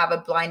I don't have a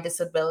blind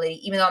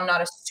disability, even though I'm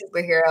not a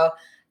superhero.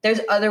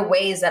 There's other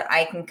ways that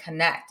I can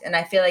connect. And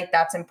I feel like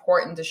that's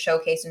important to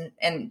showcase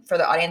and for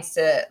the audience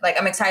to like,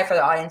 I'm excited for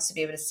the audience to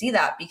be able to see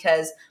that,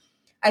 because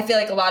I feel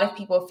like a lot of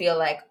people feel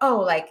like, oh,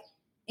 like,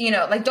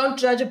 like don't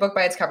judge a book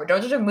by its cover.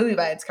 Don't judge a movie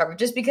by its cover.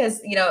 Just because,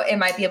 it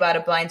might be about a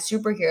blind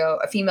superhero,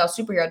 a female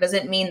superhero,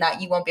 doesn't mean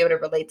that you won't be able to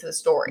relate to the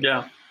story.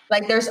 Yeah.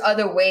 Like there's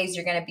other ways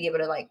you're going to be able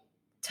to like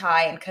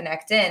tie and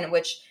connect in,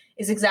 which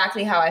is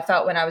exactly how I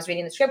felt when I was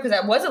reading the script. Because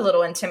I was a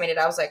little intimidated.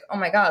 I was like, oh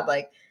my God,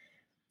 like,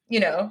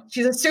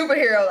 she's a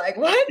superhero. Like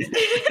what?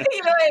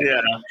 Yeah.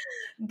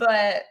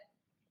 But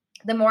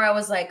the more I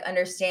was like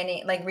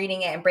understanding, like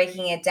reading it and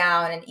breaking it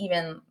down, and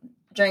even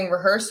during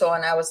rehearsal,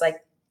 and I was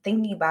like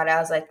thinking about it, I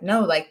was like,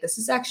 no, like this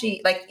is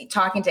actually like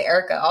talking to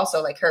Erica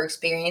also, like her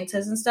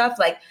experiences and stuff.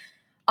 Like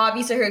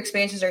obviously her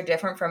experiences are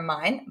different from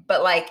mine,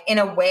 but like in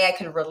a way I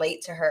could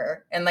relate to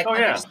her and like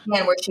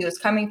understand where she was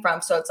coming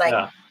from. So it's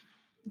like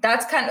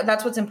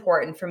that's what's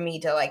important for me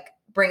to like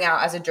bring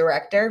out as a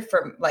director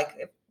for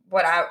like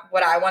what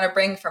I want to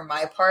bring from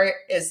my part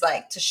is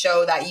like to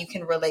show that you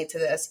can relate to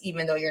this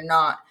even though you're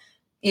not,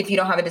 if you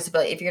don't have a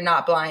disability, if you're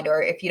not blind,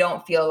 or if you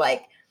don't feel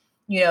like,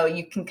 you know,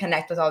 you can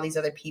connect with all these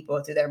other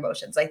people through their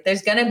emotions. Like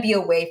there's going to be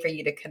a way for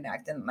you to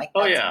connect. And like,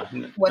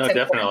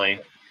 definitely.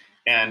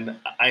 And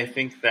I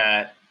think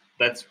that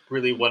that's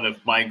really one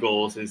of my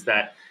goals is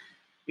that,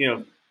 you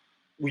know,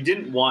 we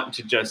didn't want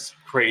to just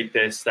create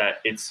this,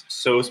 that it's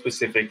so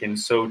specific and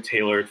so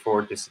tailored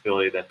for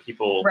disability that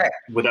people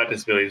without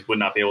disabilities would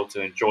not be able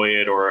to enjoy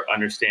it or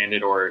understand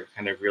it or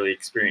kind of really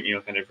experience, you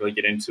know, kind of really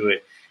get into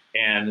it.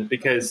 And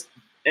because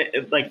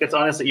like, that's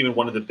honestly even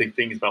one of the big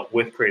things about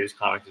with Creators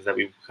Comics is that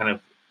we kind of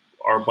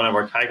one of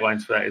our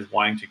taglines for that is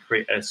wanting to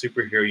create a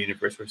superhero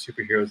universe where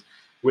superheroes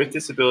with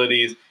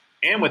disabilities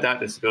and without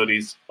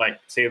disabilities, like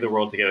save the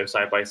world together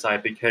side by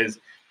side, because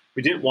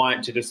we didn't want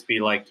it to just be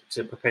like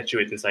to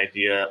perpetuate this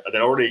idea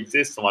that already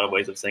exists in a lot of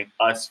ways of saying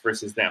us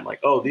versus them. Like,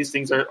 oh, these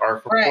things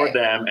are for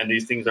them and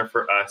these things are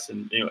for us.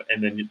 And, you know,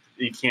 and then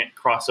you can't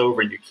cross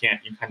over and you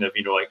kind of,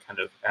 you know, like kind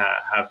of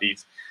have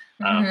these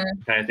kind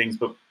of things.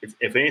 But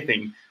if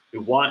anything, we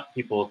want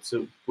people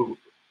to,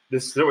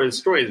 this story is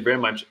very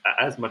much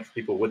as much for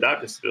people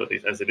without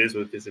disabilities as it is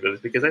with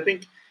disabilities, because I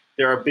think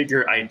there are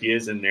bigger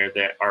ideas in there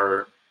that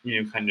are,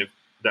 you know, kind of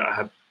that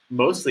have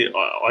mostly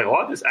like a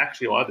lot of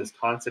this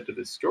concept of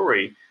this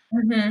story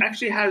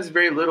actually has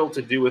very little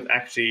to do with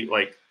actually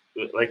like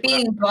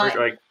being blind.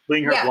 Like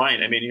being her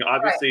blind. I mean, you know,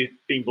 obviously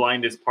being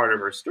blind is part of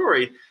her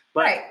story,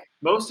 but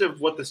most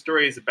of what the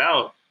story is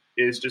about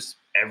is just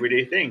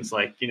everyday things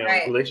like, you know,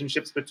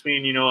 relationships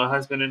between, you know, a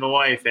husband and a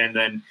wife, and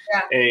then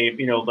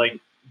you know, like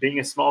being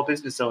a small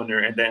business owner,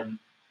 and then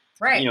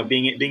you know,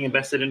 being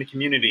invested in a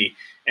community,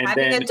 and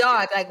having a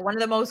dog, like one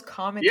of the most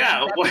common things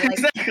ever,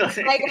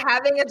 exactly. like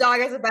having a dog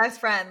as a best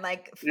friend,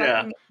 like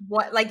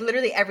what, like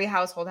literally every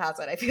household has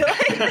it, I feel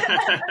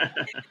like.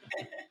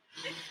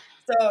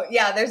 So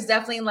yeah, there's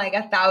definitely like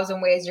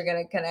 1,000 ways you're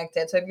going to connect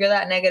it. So if you're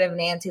that negative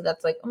Nancy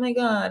that's like, oh my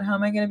God, how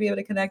am I going to be able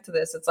to connect to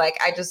this? It's like,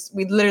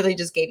 we literally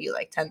just gave you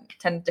like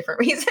 10 different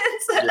reasons.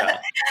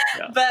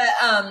 But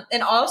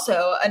and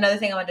also another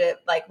thing I wanted to,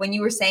 like, when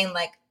you were saying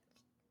like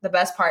the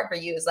best part for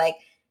you is like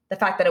the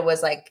fact that it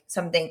was like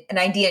something, an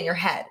idea in your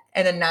head,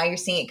 and then now you're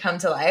seeing it come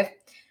to life.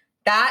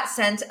 That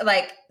sense,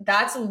 like,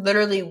 that's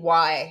literally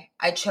why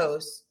I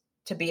chose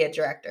to be a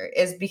director,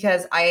 is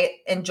because I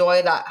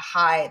enjoy that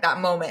high, that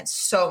moment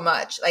so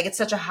much. Like, it's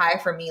such a high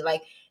for me,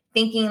 like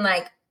thinking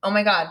like, oh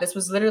my God, this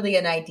was literally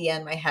an idea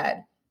in my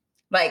head,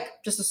 like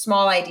just a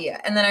small idea.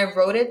 And then I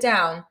wrote it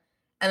down,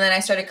 and then I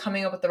started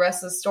coming up with the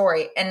rest of the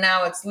story. And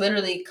now it's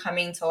literally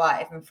coming to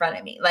life in front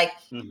of me. Like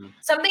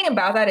something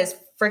about that is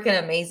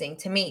freaking amazing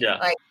to me.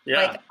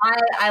 Like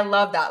I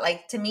love that.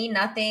 Like, to me,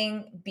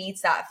 nothing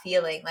beats that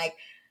feeling. Like,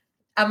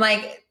 I'm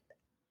like,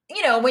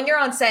 you know, when you're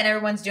on set and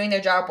everyone's doing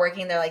their job,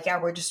 working, they're like, yeah,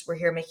 we're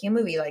here making a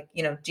movie. Like,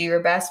 you know, do your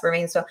best. We're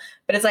making stuff.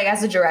 But it's like,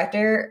 as a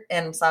director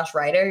and /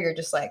 writer, you're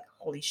just like,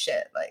 holy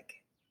shit.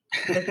 Like,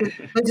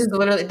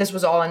 this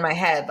was all in my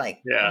head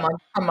like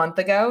a month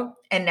ago.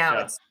 And now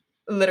it's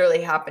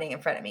literally happening in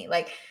front of me.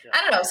 Like,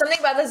 I don't know, something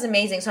about this is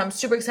amazing. So I'm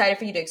super excited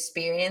for you to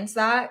experience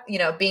that, you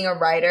know, being a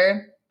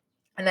writer.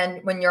 And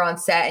then when you're on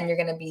set and you're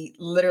going to be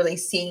literally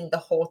seeing the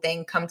whole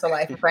thing come to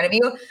life in front of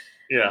you,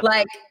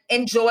 like,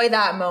 enjoy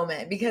that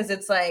moment, because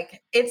it's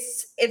like,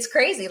 it's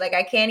crazy. Like,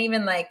 I can't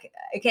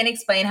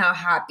explain how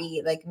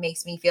happy like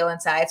makes me feel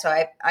inside. So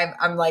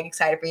I'm like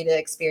excited for you to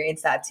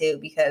experience that too,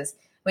 because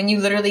when you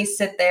literally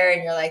sit there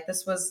and you're like,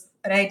 this was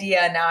an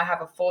idea, and now I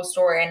have a full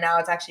story, and now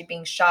it's actually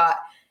being shot,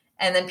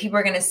 and then people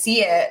are going to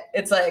see it.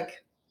 It's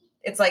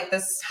like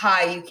this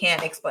high you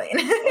can't explain.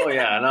 Oh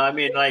yeah. No, I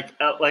mean, like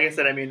I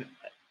said, I mean,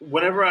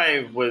 whenever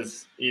I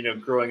was, you know,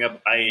 growing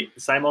up, I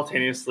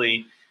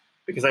simultaneously,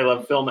 because I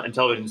love film and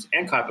television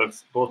and comic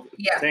books, both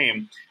the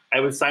same, I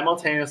would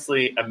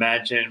simultaneously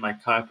imagine my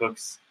comic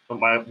books,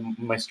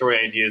 my story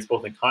ideas,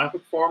 both in comic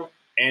book form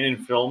and in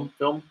film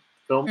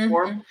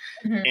form.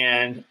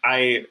 And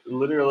I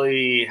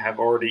literally have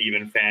already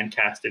even fan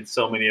casted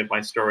so many of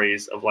my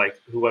stories of like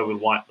who I would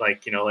want,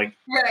 like, you know, like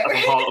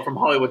from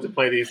Hollywood to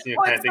play these, you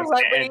know, kind of things.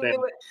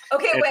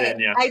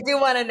 I do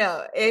want to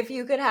know, if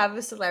you could have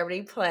a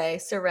celebrity play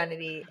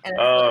Serenity and a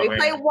celebrity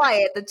play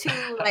Wyatt, the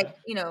two, like,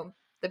 you know,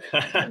 the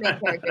two main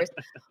characters,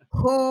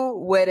 who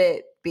would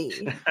it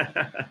be?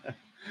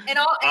 And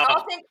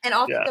I'll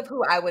think of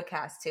who I would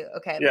cast too.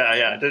 Okay.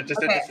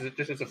 Just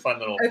a fun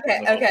little.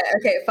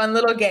 Fun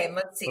little game.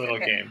 Let's see.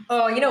 Game.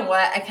 Oh, you know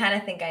what? I kind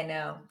of think I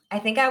know. I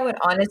think I would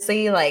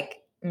honestly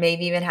like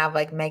maybe even have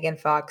like Megan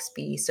Fox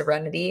be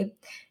Serenity,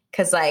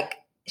 because like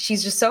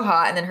she's just so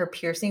hot, and then her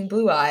piercing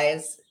blue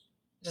eyes,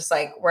 just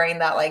like wearing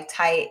that like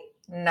tight,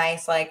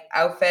 nice like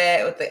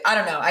outfit with the, I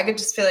don't know. I could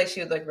just feel like she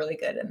would look really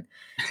good in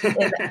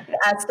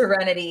as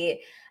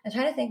Serenity. I'm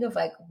trying to think of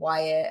like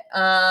Wyatt.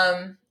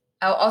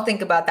 I'll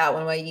think about that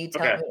one while you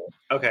tell me.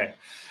 Okay.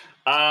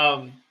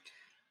 Well,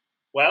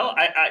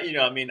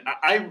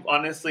 I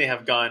honestly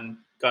have gone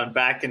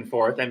back and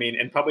forth. I mean,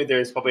 and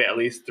there's probably at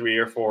least 3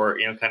 or 4,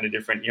 kind of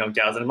different,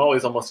 gals, and I'm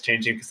always almost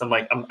changing because I'm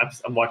like,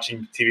 I'm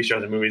watching TV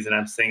shows and movies, and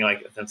I'm saying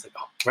like,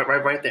 oh,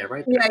 right there,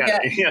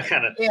 Yeah,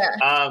 kind of.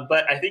 yeah.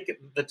 But I think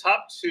the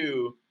top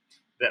 2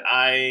 that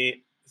I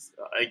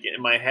like in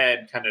my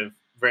head kind of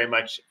very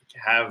much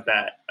have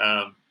that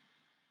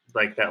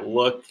like that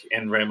look,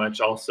 and very much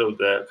also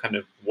the kind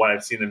of what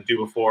I've seen them do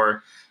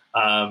before.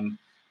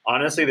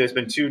 Honestly, there's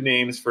been 2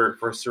 names for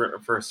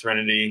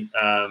Serenity /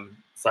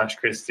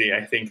 Christie.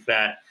 I think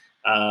that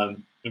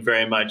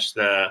very much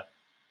the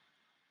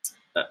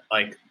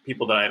like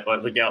people that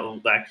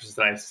the actresses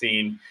that I've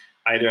seen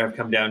either have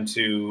come down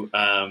to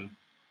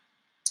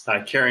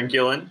Karen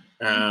Gillan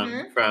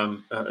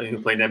from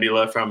who played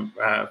Nebula from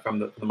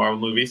the Marvel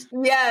movies.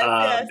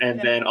 Yes.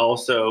 Then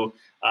also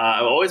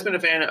I've always been a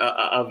fan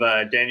of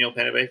Danielle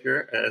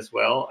Panabaker as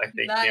well. I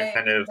think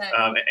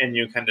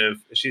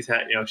she's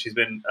had she's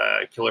been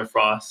Killer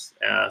Frost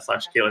 /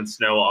 Caitlin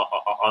Snow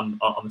on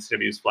the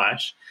CW's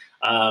Flash,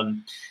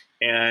 and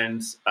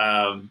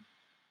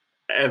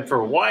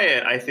for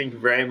Wyatt, I think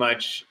very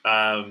much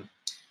kind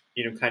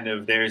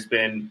of there's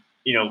been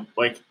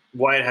like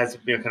Wyatt has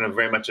kind of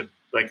very much a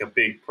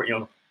big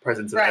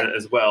presence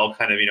as well,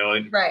 kind of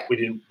we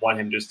didn't want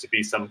him just to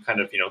be some kind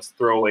of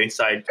throwaway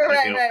side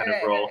kind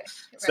of role.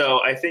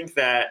 So I think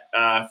that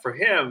for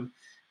him,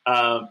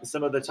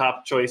 some of the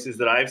top choices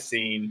that I've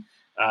seen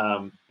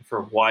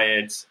for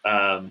Wyatt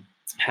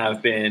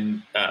have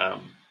been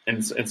and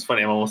it's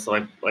funny, I'm almost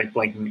like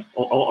blanking,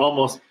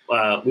 almost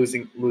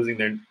losing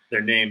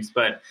their names,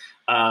 but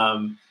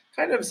kind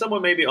of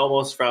someone maybe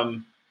almost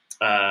from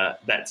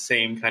that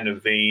same kind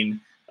of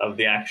vein of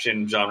the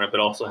action genre, but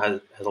also has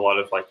a lot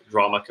of like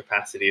drama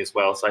capacity as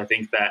well. So I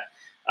think that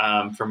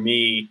for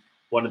me,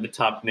 one of the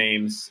top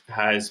names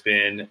has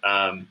been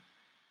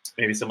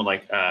maybe someone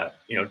like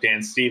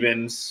Dan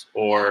Stevens,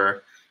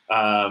 or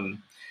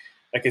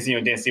because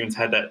Dan Stevens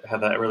had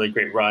that really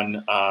great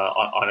run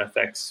on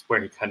FX,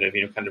 where he kind of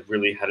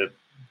really had a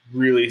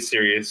really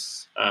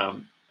serious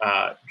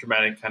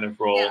dramatic kind of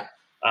role.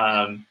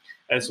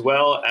 As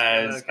well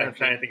as I'm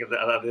trying to think of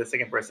the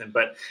second person,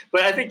 but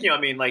I think I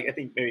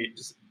think maybe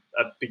just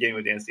beginning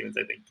with Dan Stevens,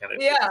 I think kind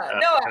of I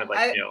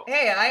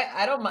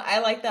don't mind. I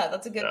like that.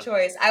 That's a good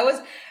choice. I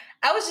was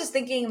just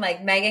thinking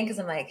like Megan, because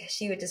I'm like,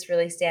 she would just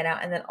really stand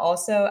out, and then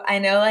also I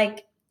know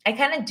like I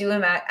kind of do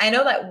him. I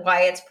know that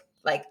Wyatt's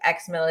like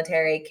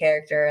ex-military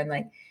character, and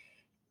like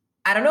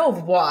I don't know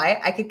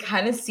why I could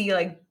kind of see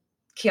like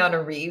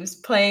Keanu Reeves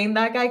playing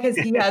that guy, because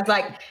he has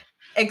like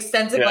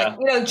extensive like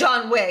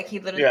John Wick, he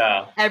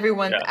literally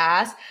everyone's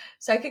ass.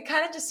 So I could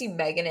kind of just see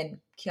Megan and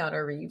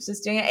Keanu Reeves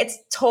just doing it. It's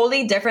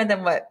totally different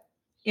than what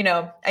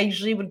I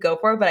usually would go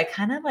for, but I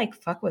kind of like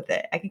fuck with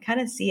it. I can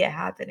kind of see it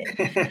happening.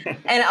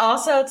 And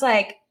also it's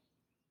like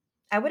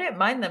I wouldn't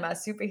mind them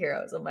as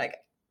superheroes. I'm like,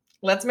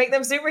 let's make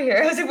them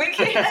superheroes if we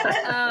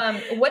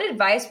can. What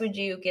advice would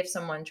you give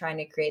someone trying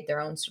to create their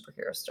own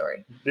superhero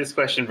story? This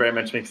question very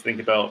much makes me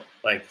think about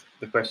like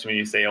the question when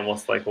you say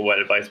almost like, well, what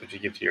advice would you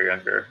give to your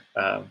younger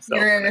self?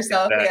 Your younger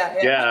self,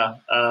 yeah.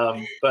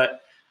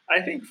 But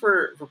I think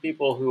for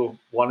people who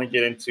want to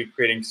get into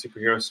creating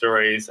superhero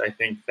stories, I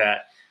think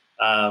that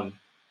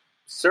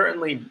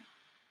certainly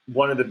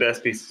one of the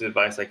best pieces of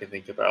advice I can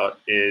think about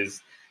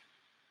is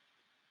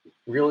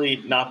really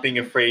not being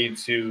afraid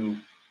to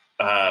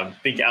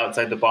think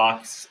outside the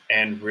box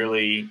and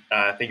really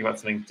think about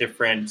something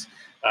different.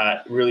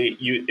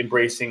 Really,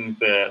 embracing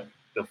the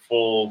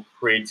full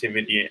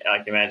creativity,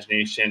 like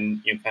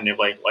imagination. Kind of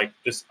like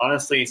just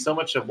honestly, so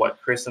much of what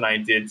Chris and I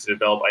did to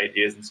develop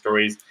ideas and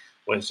stories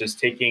was just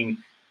taking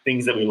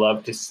things that we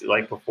loved to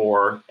like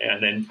before,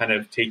 and then kind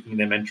of taking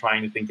them and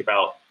trying to think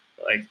about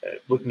like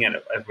looking at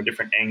it from a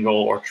different angle,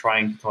 or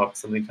trying to come up with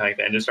something like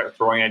that, and just start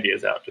throwing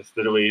ideas out, just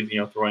literally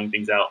throwing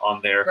things out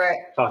on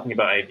there, talking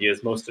about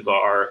ideas. Most of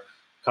our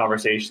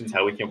conversations,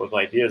 how we came up with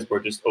ideas, were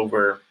just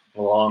over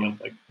long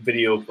like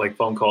video, like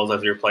phone calls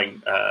as we were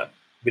playing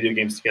video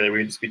games together.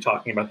 We'd just be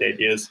talking about the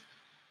ideas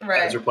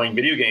as we're playing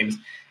video games.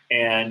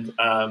 And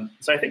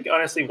so I think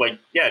honestly,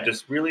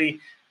 just really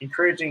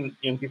encouraging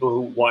young people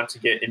who want to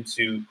get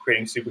into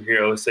creating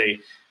superheroes, say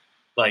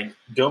like,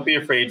 don't be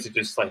afraid to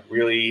just like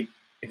really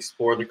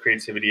explore the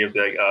creativity of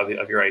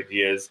your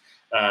ideas.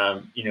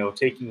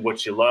 Taking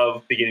what you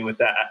love, beginning with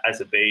that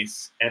as a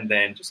base, and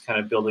then just kind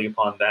of building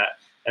upon that,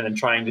 and then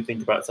trying to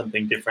think about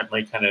something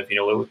differently, kind of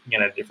looking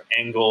at a different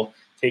angle,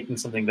 taking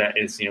something that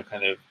is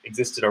kind of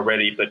existed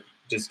already, but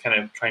just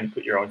kind of trying to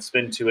put your own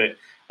spin to it.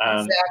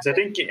 So I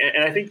think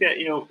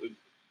that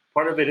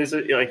part of it is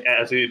like,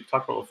 as we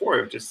talked about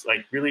before, just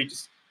like really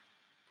just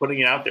putting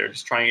it out there,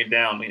 just trying it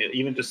down,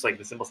 even just like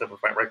the simple stuff of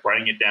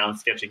writing it down,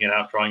 sketching it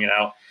out, drawing it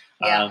out.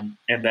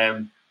 And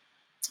then,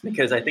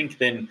 because I think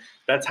then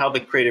that's how the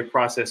creative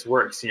process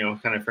works.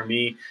 Kind of for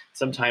me,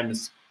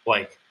 sometimes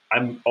like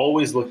I'm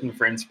always looking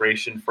for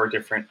inspiration for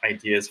different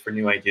ideas, for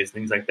new ideas,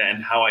 things like that.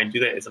 And how I do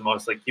that is I'm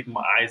always like keeping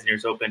my eyes and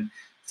ears open.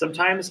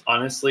 Sometimes,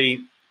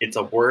 honestly, it's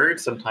a word.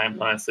 Sometimes,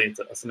 honestly, it's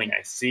something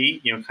I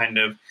see, kind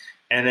of,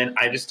 and then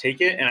I just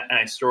take it and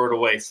I store it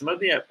away. Some of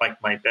the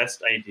like my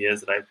best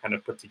ideas that I've kind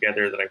of put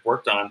together that I've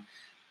worked on,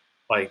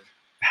 like,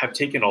 have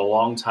taken a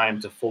long time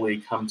to fully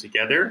come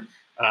together.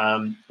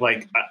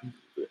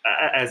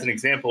 As an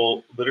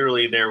example,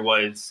 literally there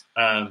was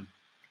a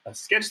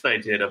sketch that I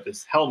did of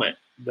this helmet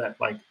that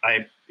like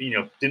I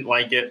didn't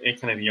like it.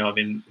 It kind of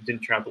didn't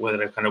turn out the way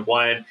that I kind of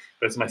wanted.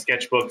 But it's my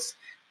sketchbooks,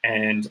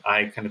 and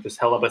I kind of just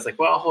held up. I was like,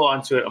 well, I'll hold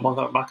on to it. I'm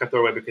not gonna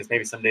throw it away because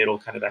maybe someday it'll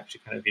kind of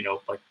actually kind of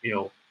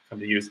come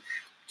to use. It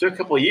took a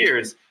couple of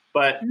years,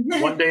 but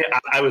one day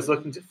I was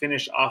looking to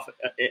finish off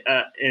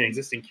an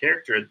existing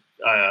character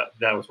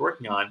that I was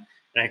working on,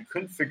 and I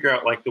couldn't figure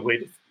out like the way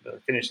to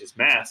finish his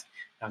mask.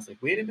 I was like,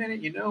 wait a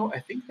minute, I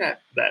think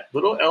that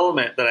little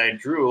element that I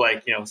drew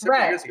like,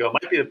 several years ago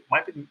might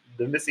be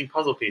the missing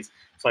puzzle piece.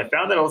 So I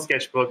found that old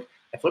sketchbook,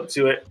 I flipped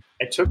to it,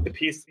 I took the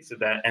piece of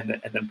that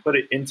and then put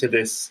it into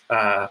this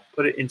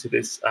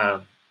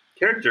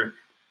character,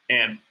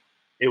 and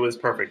it was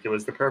perfect. It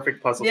was the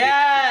perfect puzzle piece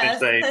to finish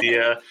the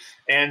idea.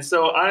 And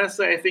so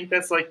honestly, I think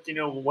that's like,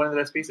 one of the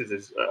best pieces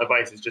is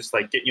advice is just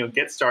like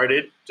get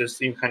started,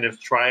 just kind of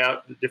try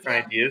out the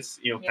different ideas,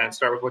 kind of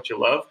start with what you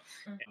love,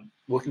 and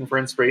looking for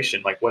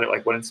inspiration, like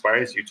what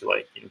inspires you to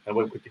like, kind of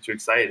what gets you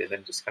excited, and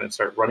then just kind of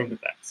start running with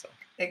that. So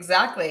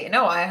exactly.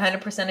 No, I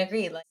 100%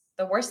 agree. Like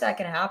the worst that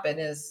can happen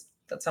is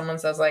that someone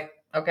says like,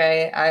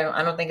 okay,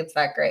 I don't think it's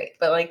that great,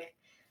 but like,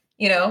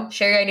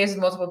 share your ideas with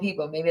multiple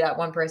people. Maybe that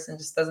one person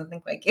just doesn't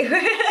think like you.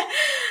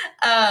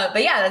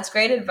 But yeah, that's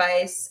great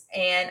advice.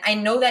 And I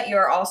know that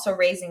you're also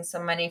raising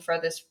some money for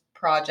this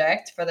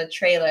project, for the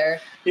trailer.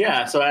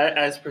 Yeah. So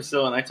as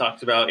Priscilla and I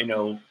talked about,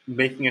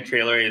 making a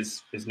trailer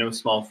is no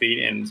small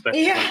feat, and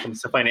especially when it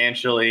comes to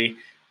financially,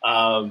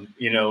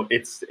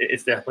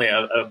 it's definitely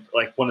a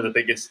like one of the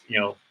biggest,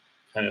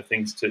 kind of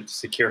things to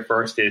secure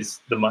first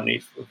is the money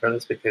for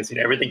this, because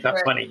everything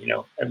costs money.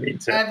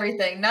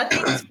 Everything,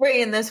 nothing's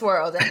free in this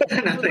world. And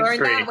you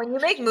learn that when you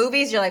make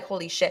movies, you're like,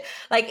 holy shit!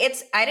 Like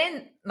I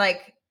didn't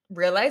like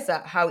realize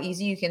that how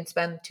easy you can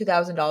spend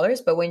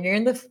 $2,000, but when you're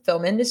in the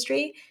film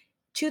industry,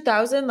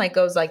 2,000 like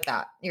goes like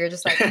that. You're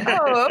just like,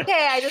 oh,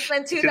 okay, I just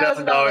spent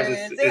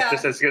 $2,000. It's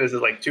just as good as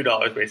like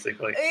 $2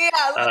 basically.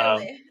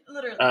 Yeah,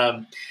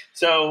 literally.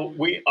 So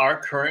we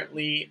are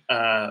currently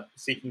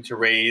seeking to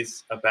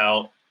raise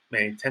about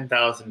maybe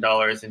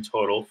 $10,000 in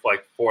total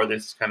for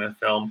this kind of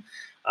film.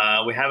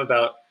 We have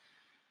about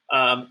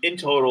in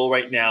total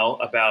right now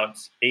about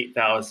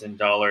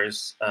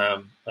 $8,000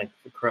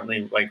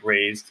 currently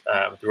raised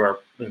through our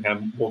kind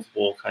of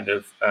multiple kind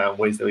of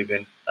ways that we've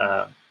been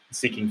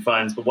seeking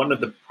funds. But one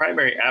of the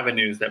primary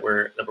avenues that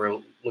we're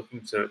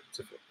looking to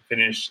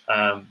finish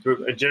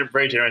through a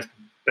very generous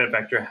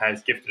benefactor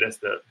has gifted us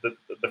the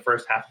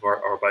first half of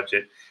our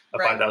budget of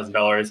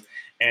 $5,000,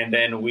 and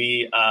then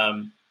we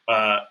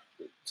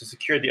to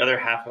secure the other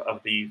half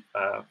of the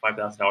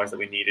 $5,000 that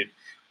we needed,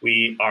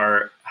 we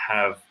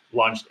have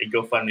launched a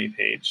GoFundMe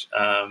page,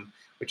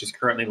 which is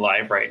currently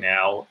live right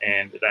now,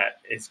 and that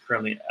is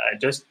currently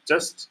just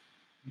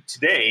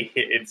today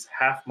hit its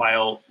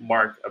half-mile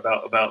mark,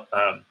 about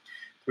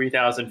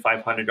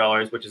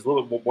 $3,500, which is a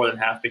little bit more than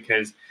half,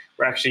 because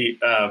we're actually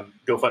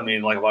GoFundMe,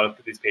 and like a lot of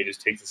these pages,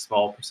 takes a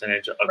small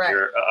percentage of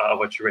your of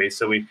what you raise.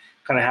 So we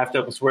kind of have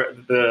to.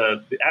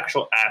 The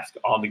actual ask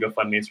on the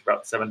GoFundMe is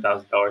about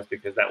 $7,000,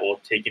 because that will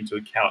take into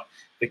account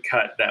the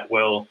cut that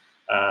will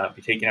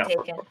be taken out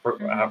for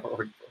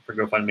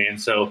GoFundMe.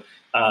 And so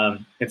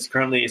it's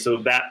currently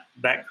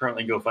that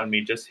currently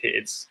GoFundMe just hit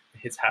its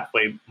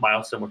halfway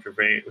milestone, which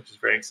is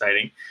very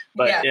exciting.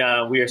 But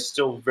we are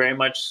still very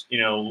much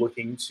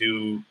looking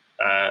to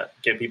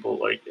get people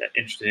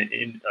interested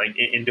in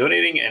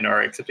donating, and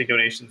are accepting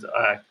donations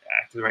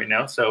actively right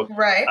now. So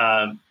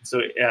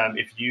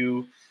if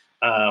you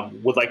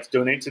would like to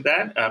donate to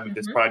that, if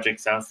this project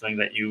sounds something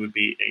that you would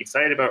be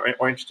excited about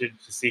or interested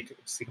to see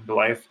come to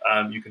life,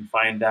 you can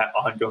find that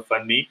on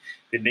GoFundMe.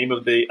 The name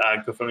of the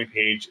GoFundMe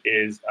page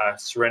is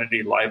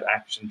Serenity Live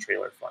Action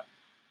Trailer Fund.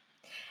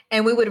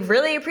 And we would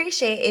really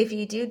appreciate if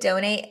you do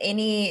donate.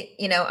 Any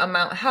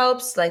amount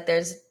helps. Like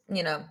there's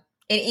even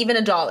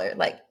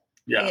 $1,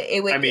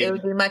 it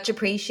would be much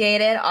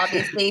appreciated.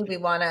 Obviously, we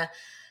want to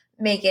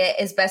make it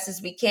as best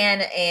as we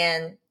can,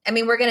 and I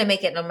mean we're going to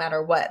make it no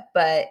matter what.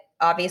 But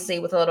obviously,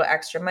 with a little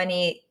extra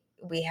money,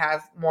 we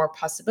have more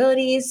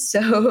possibilities.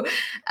 So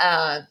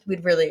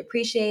we'd really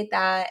appreciate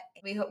that.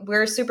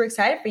 We're super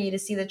excited for you to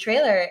see the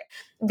trailer.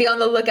 Be on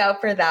the lookout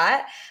for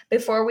that.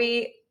 Before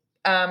we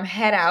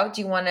head out,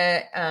 do you want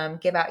to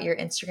give out your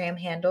Instagram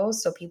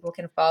handles so people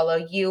can follow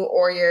you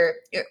or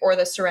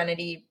the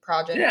Serenity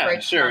Project? Yeah,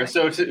 sure.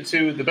 So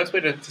to the best way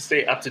to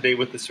stay up to date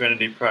with the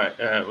Serenity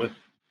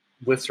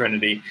with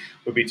Serenity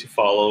would be to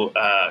follow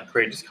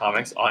Courageous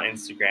Comics on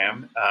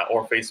Instagram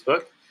or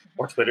Facebook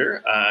or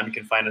Twitter. You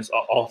can find us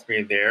all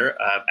three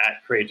there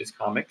at Courageous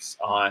Comics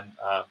on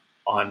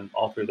on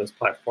all through those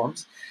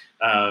platforms.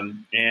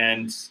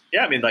 And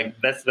yeah, I mean, like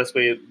that's the best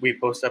way. We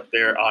post up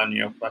there on,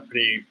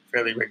 pretty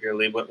fairly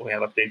regularly when we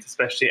have updates,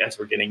 especially as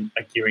we're getting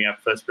gearing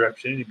up for this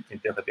production. You can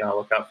definitely be on the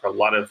lookout for a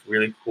lot of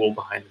really cool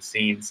behind the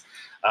scenes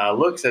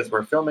looks as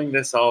we're filming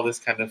all this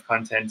kind of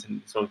content.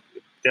 And so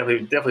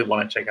definitely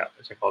want to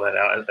check all that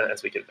out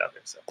as we get it out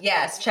there. So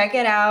yes, check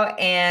it out.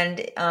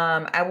 And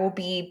I will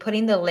be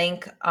putting the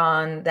link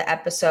on the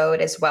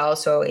episode as well.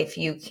 So if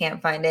you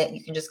can't find it,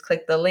 you can just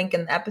click the link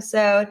in the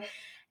episode.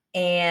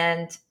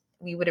 And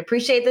we would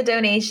appreciate the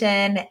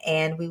donation,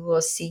 and we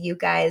will see you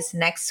guys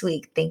next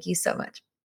week. Thank you so much.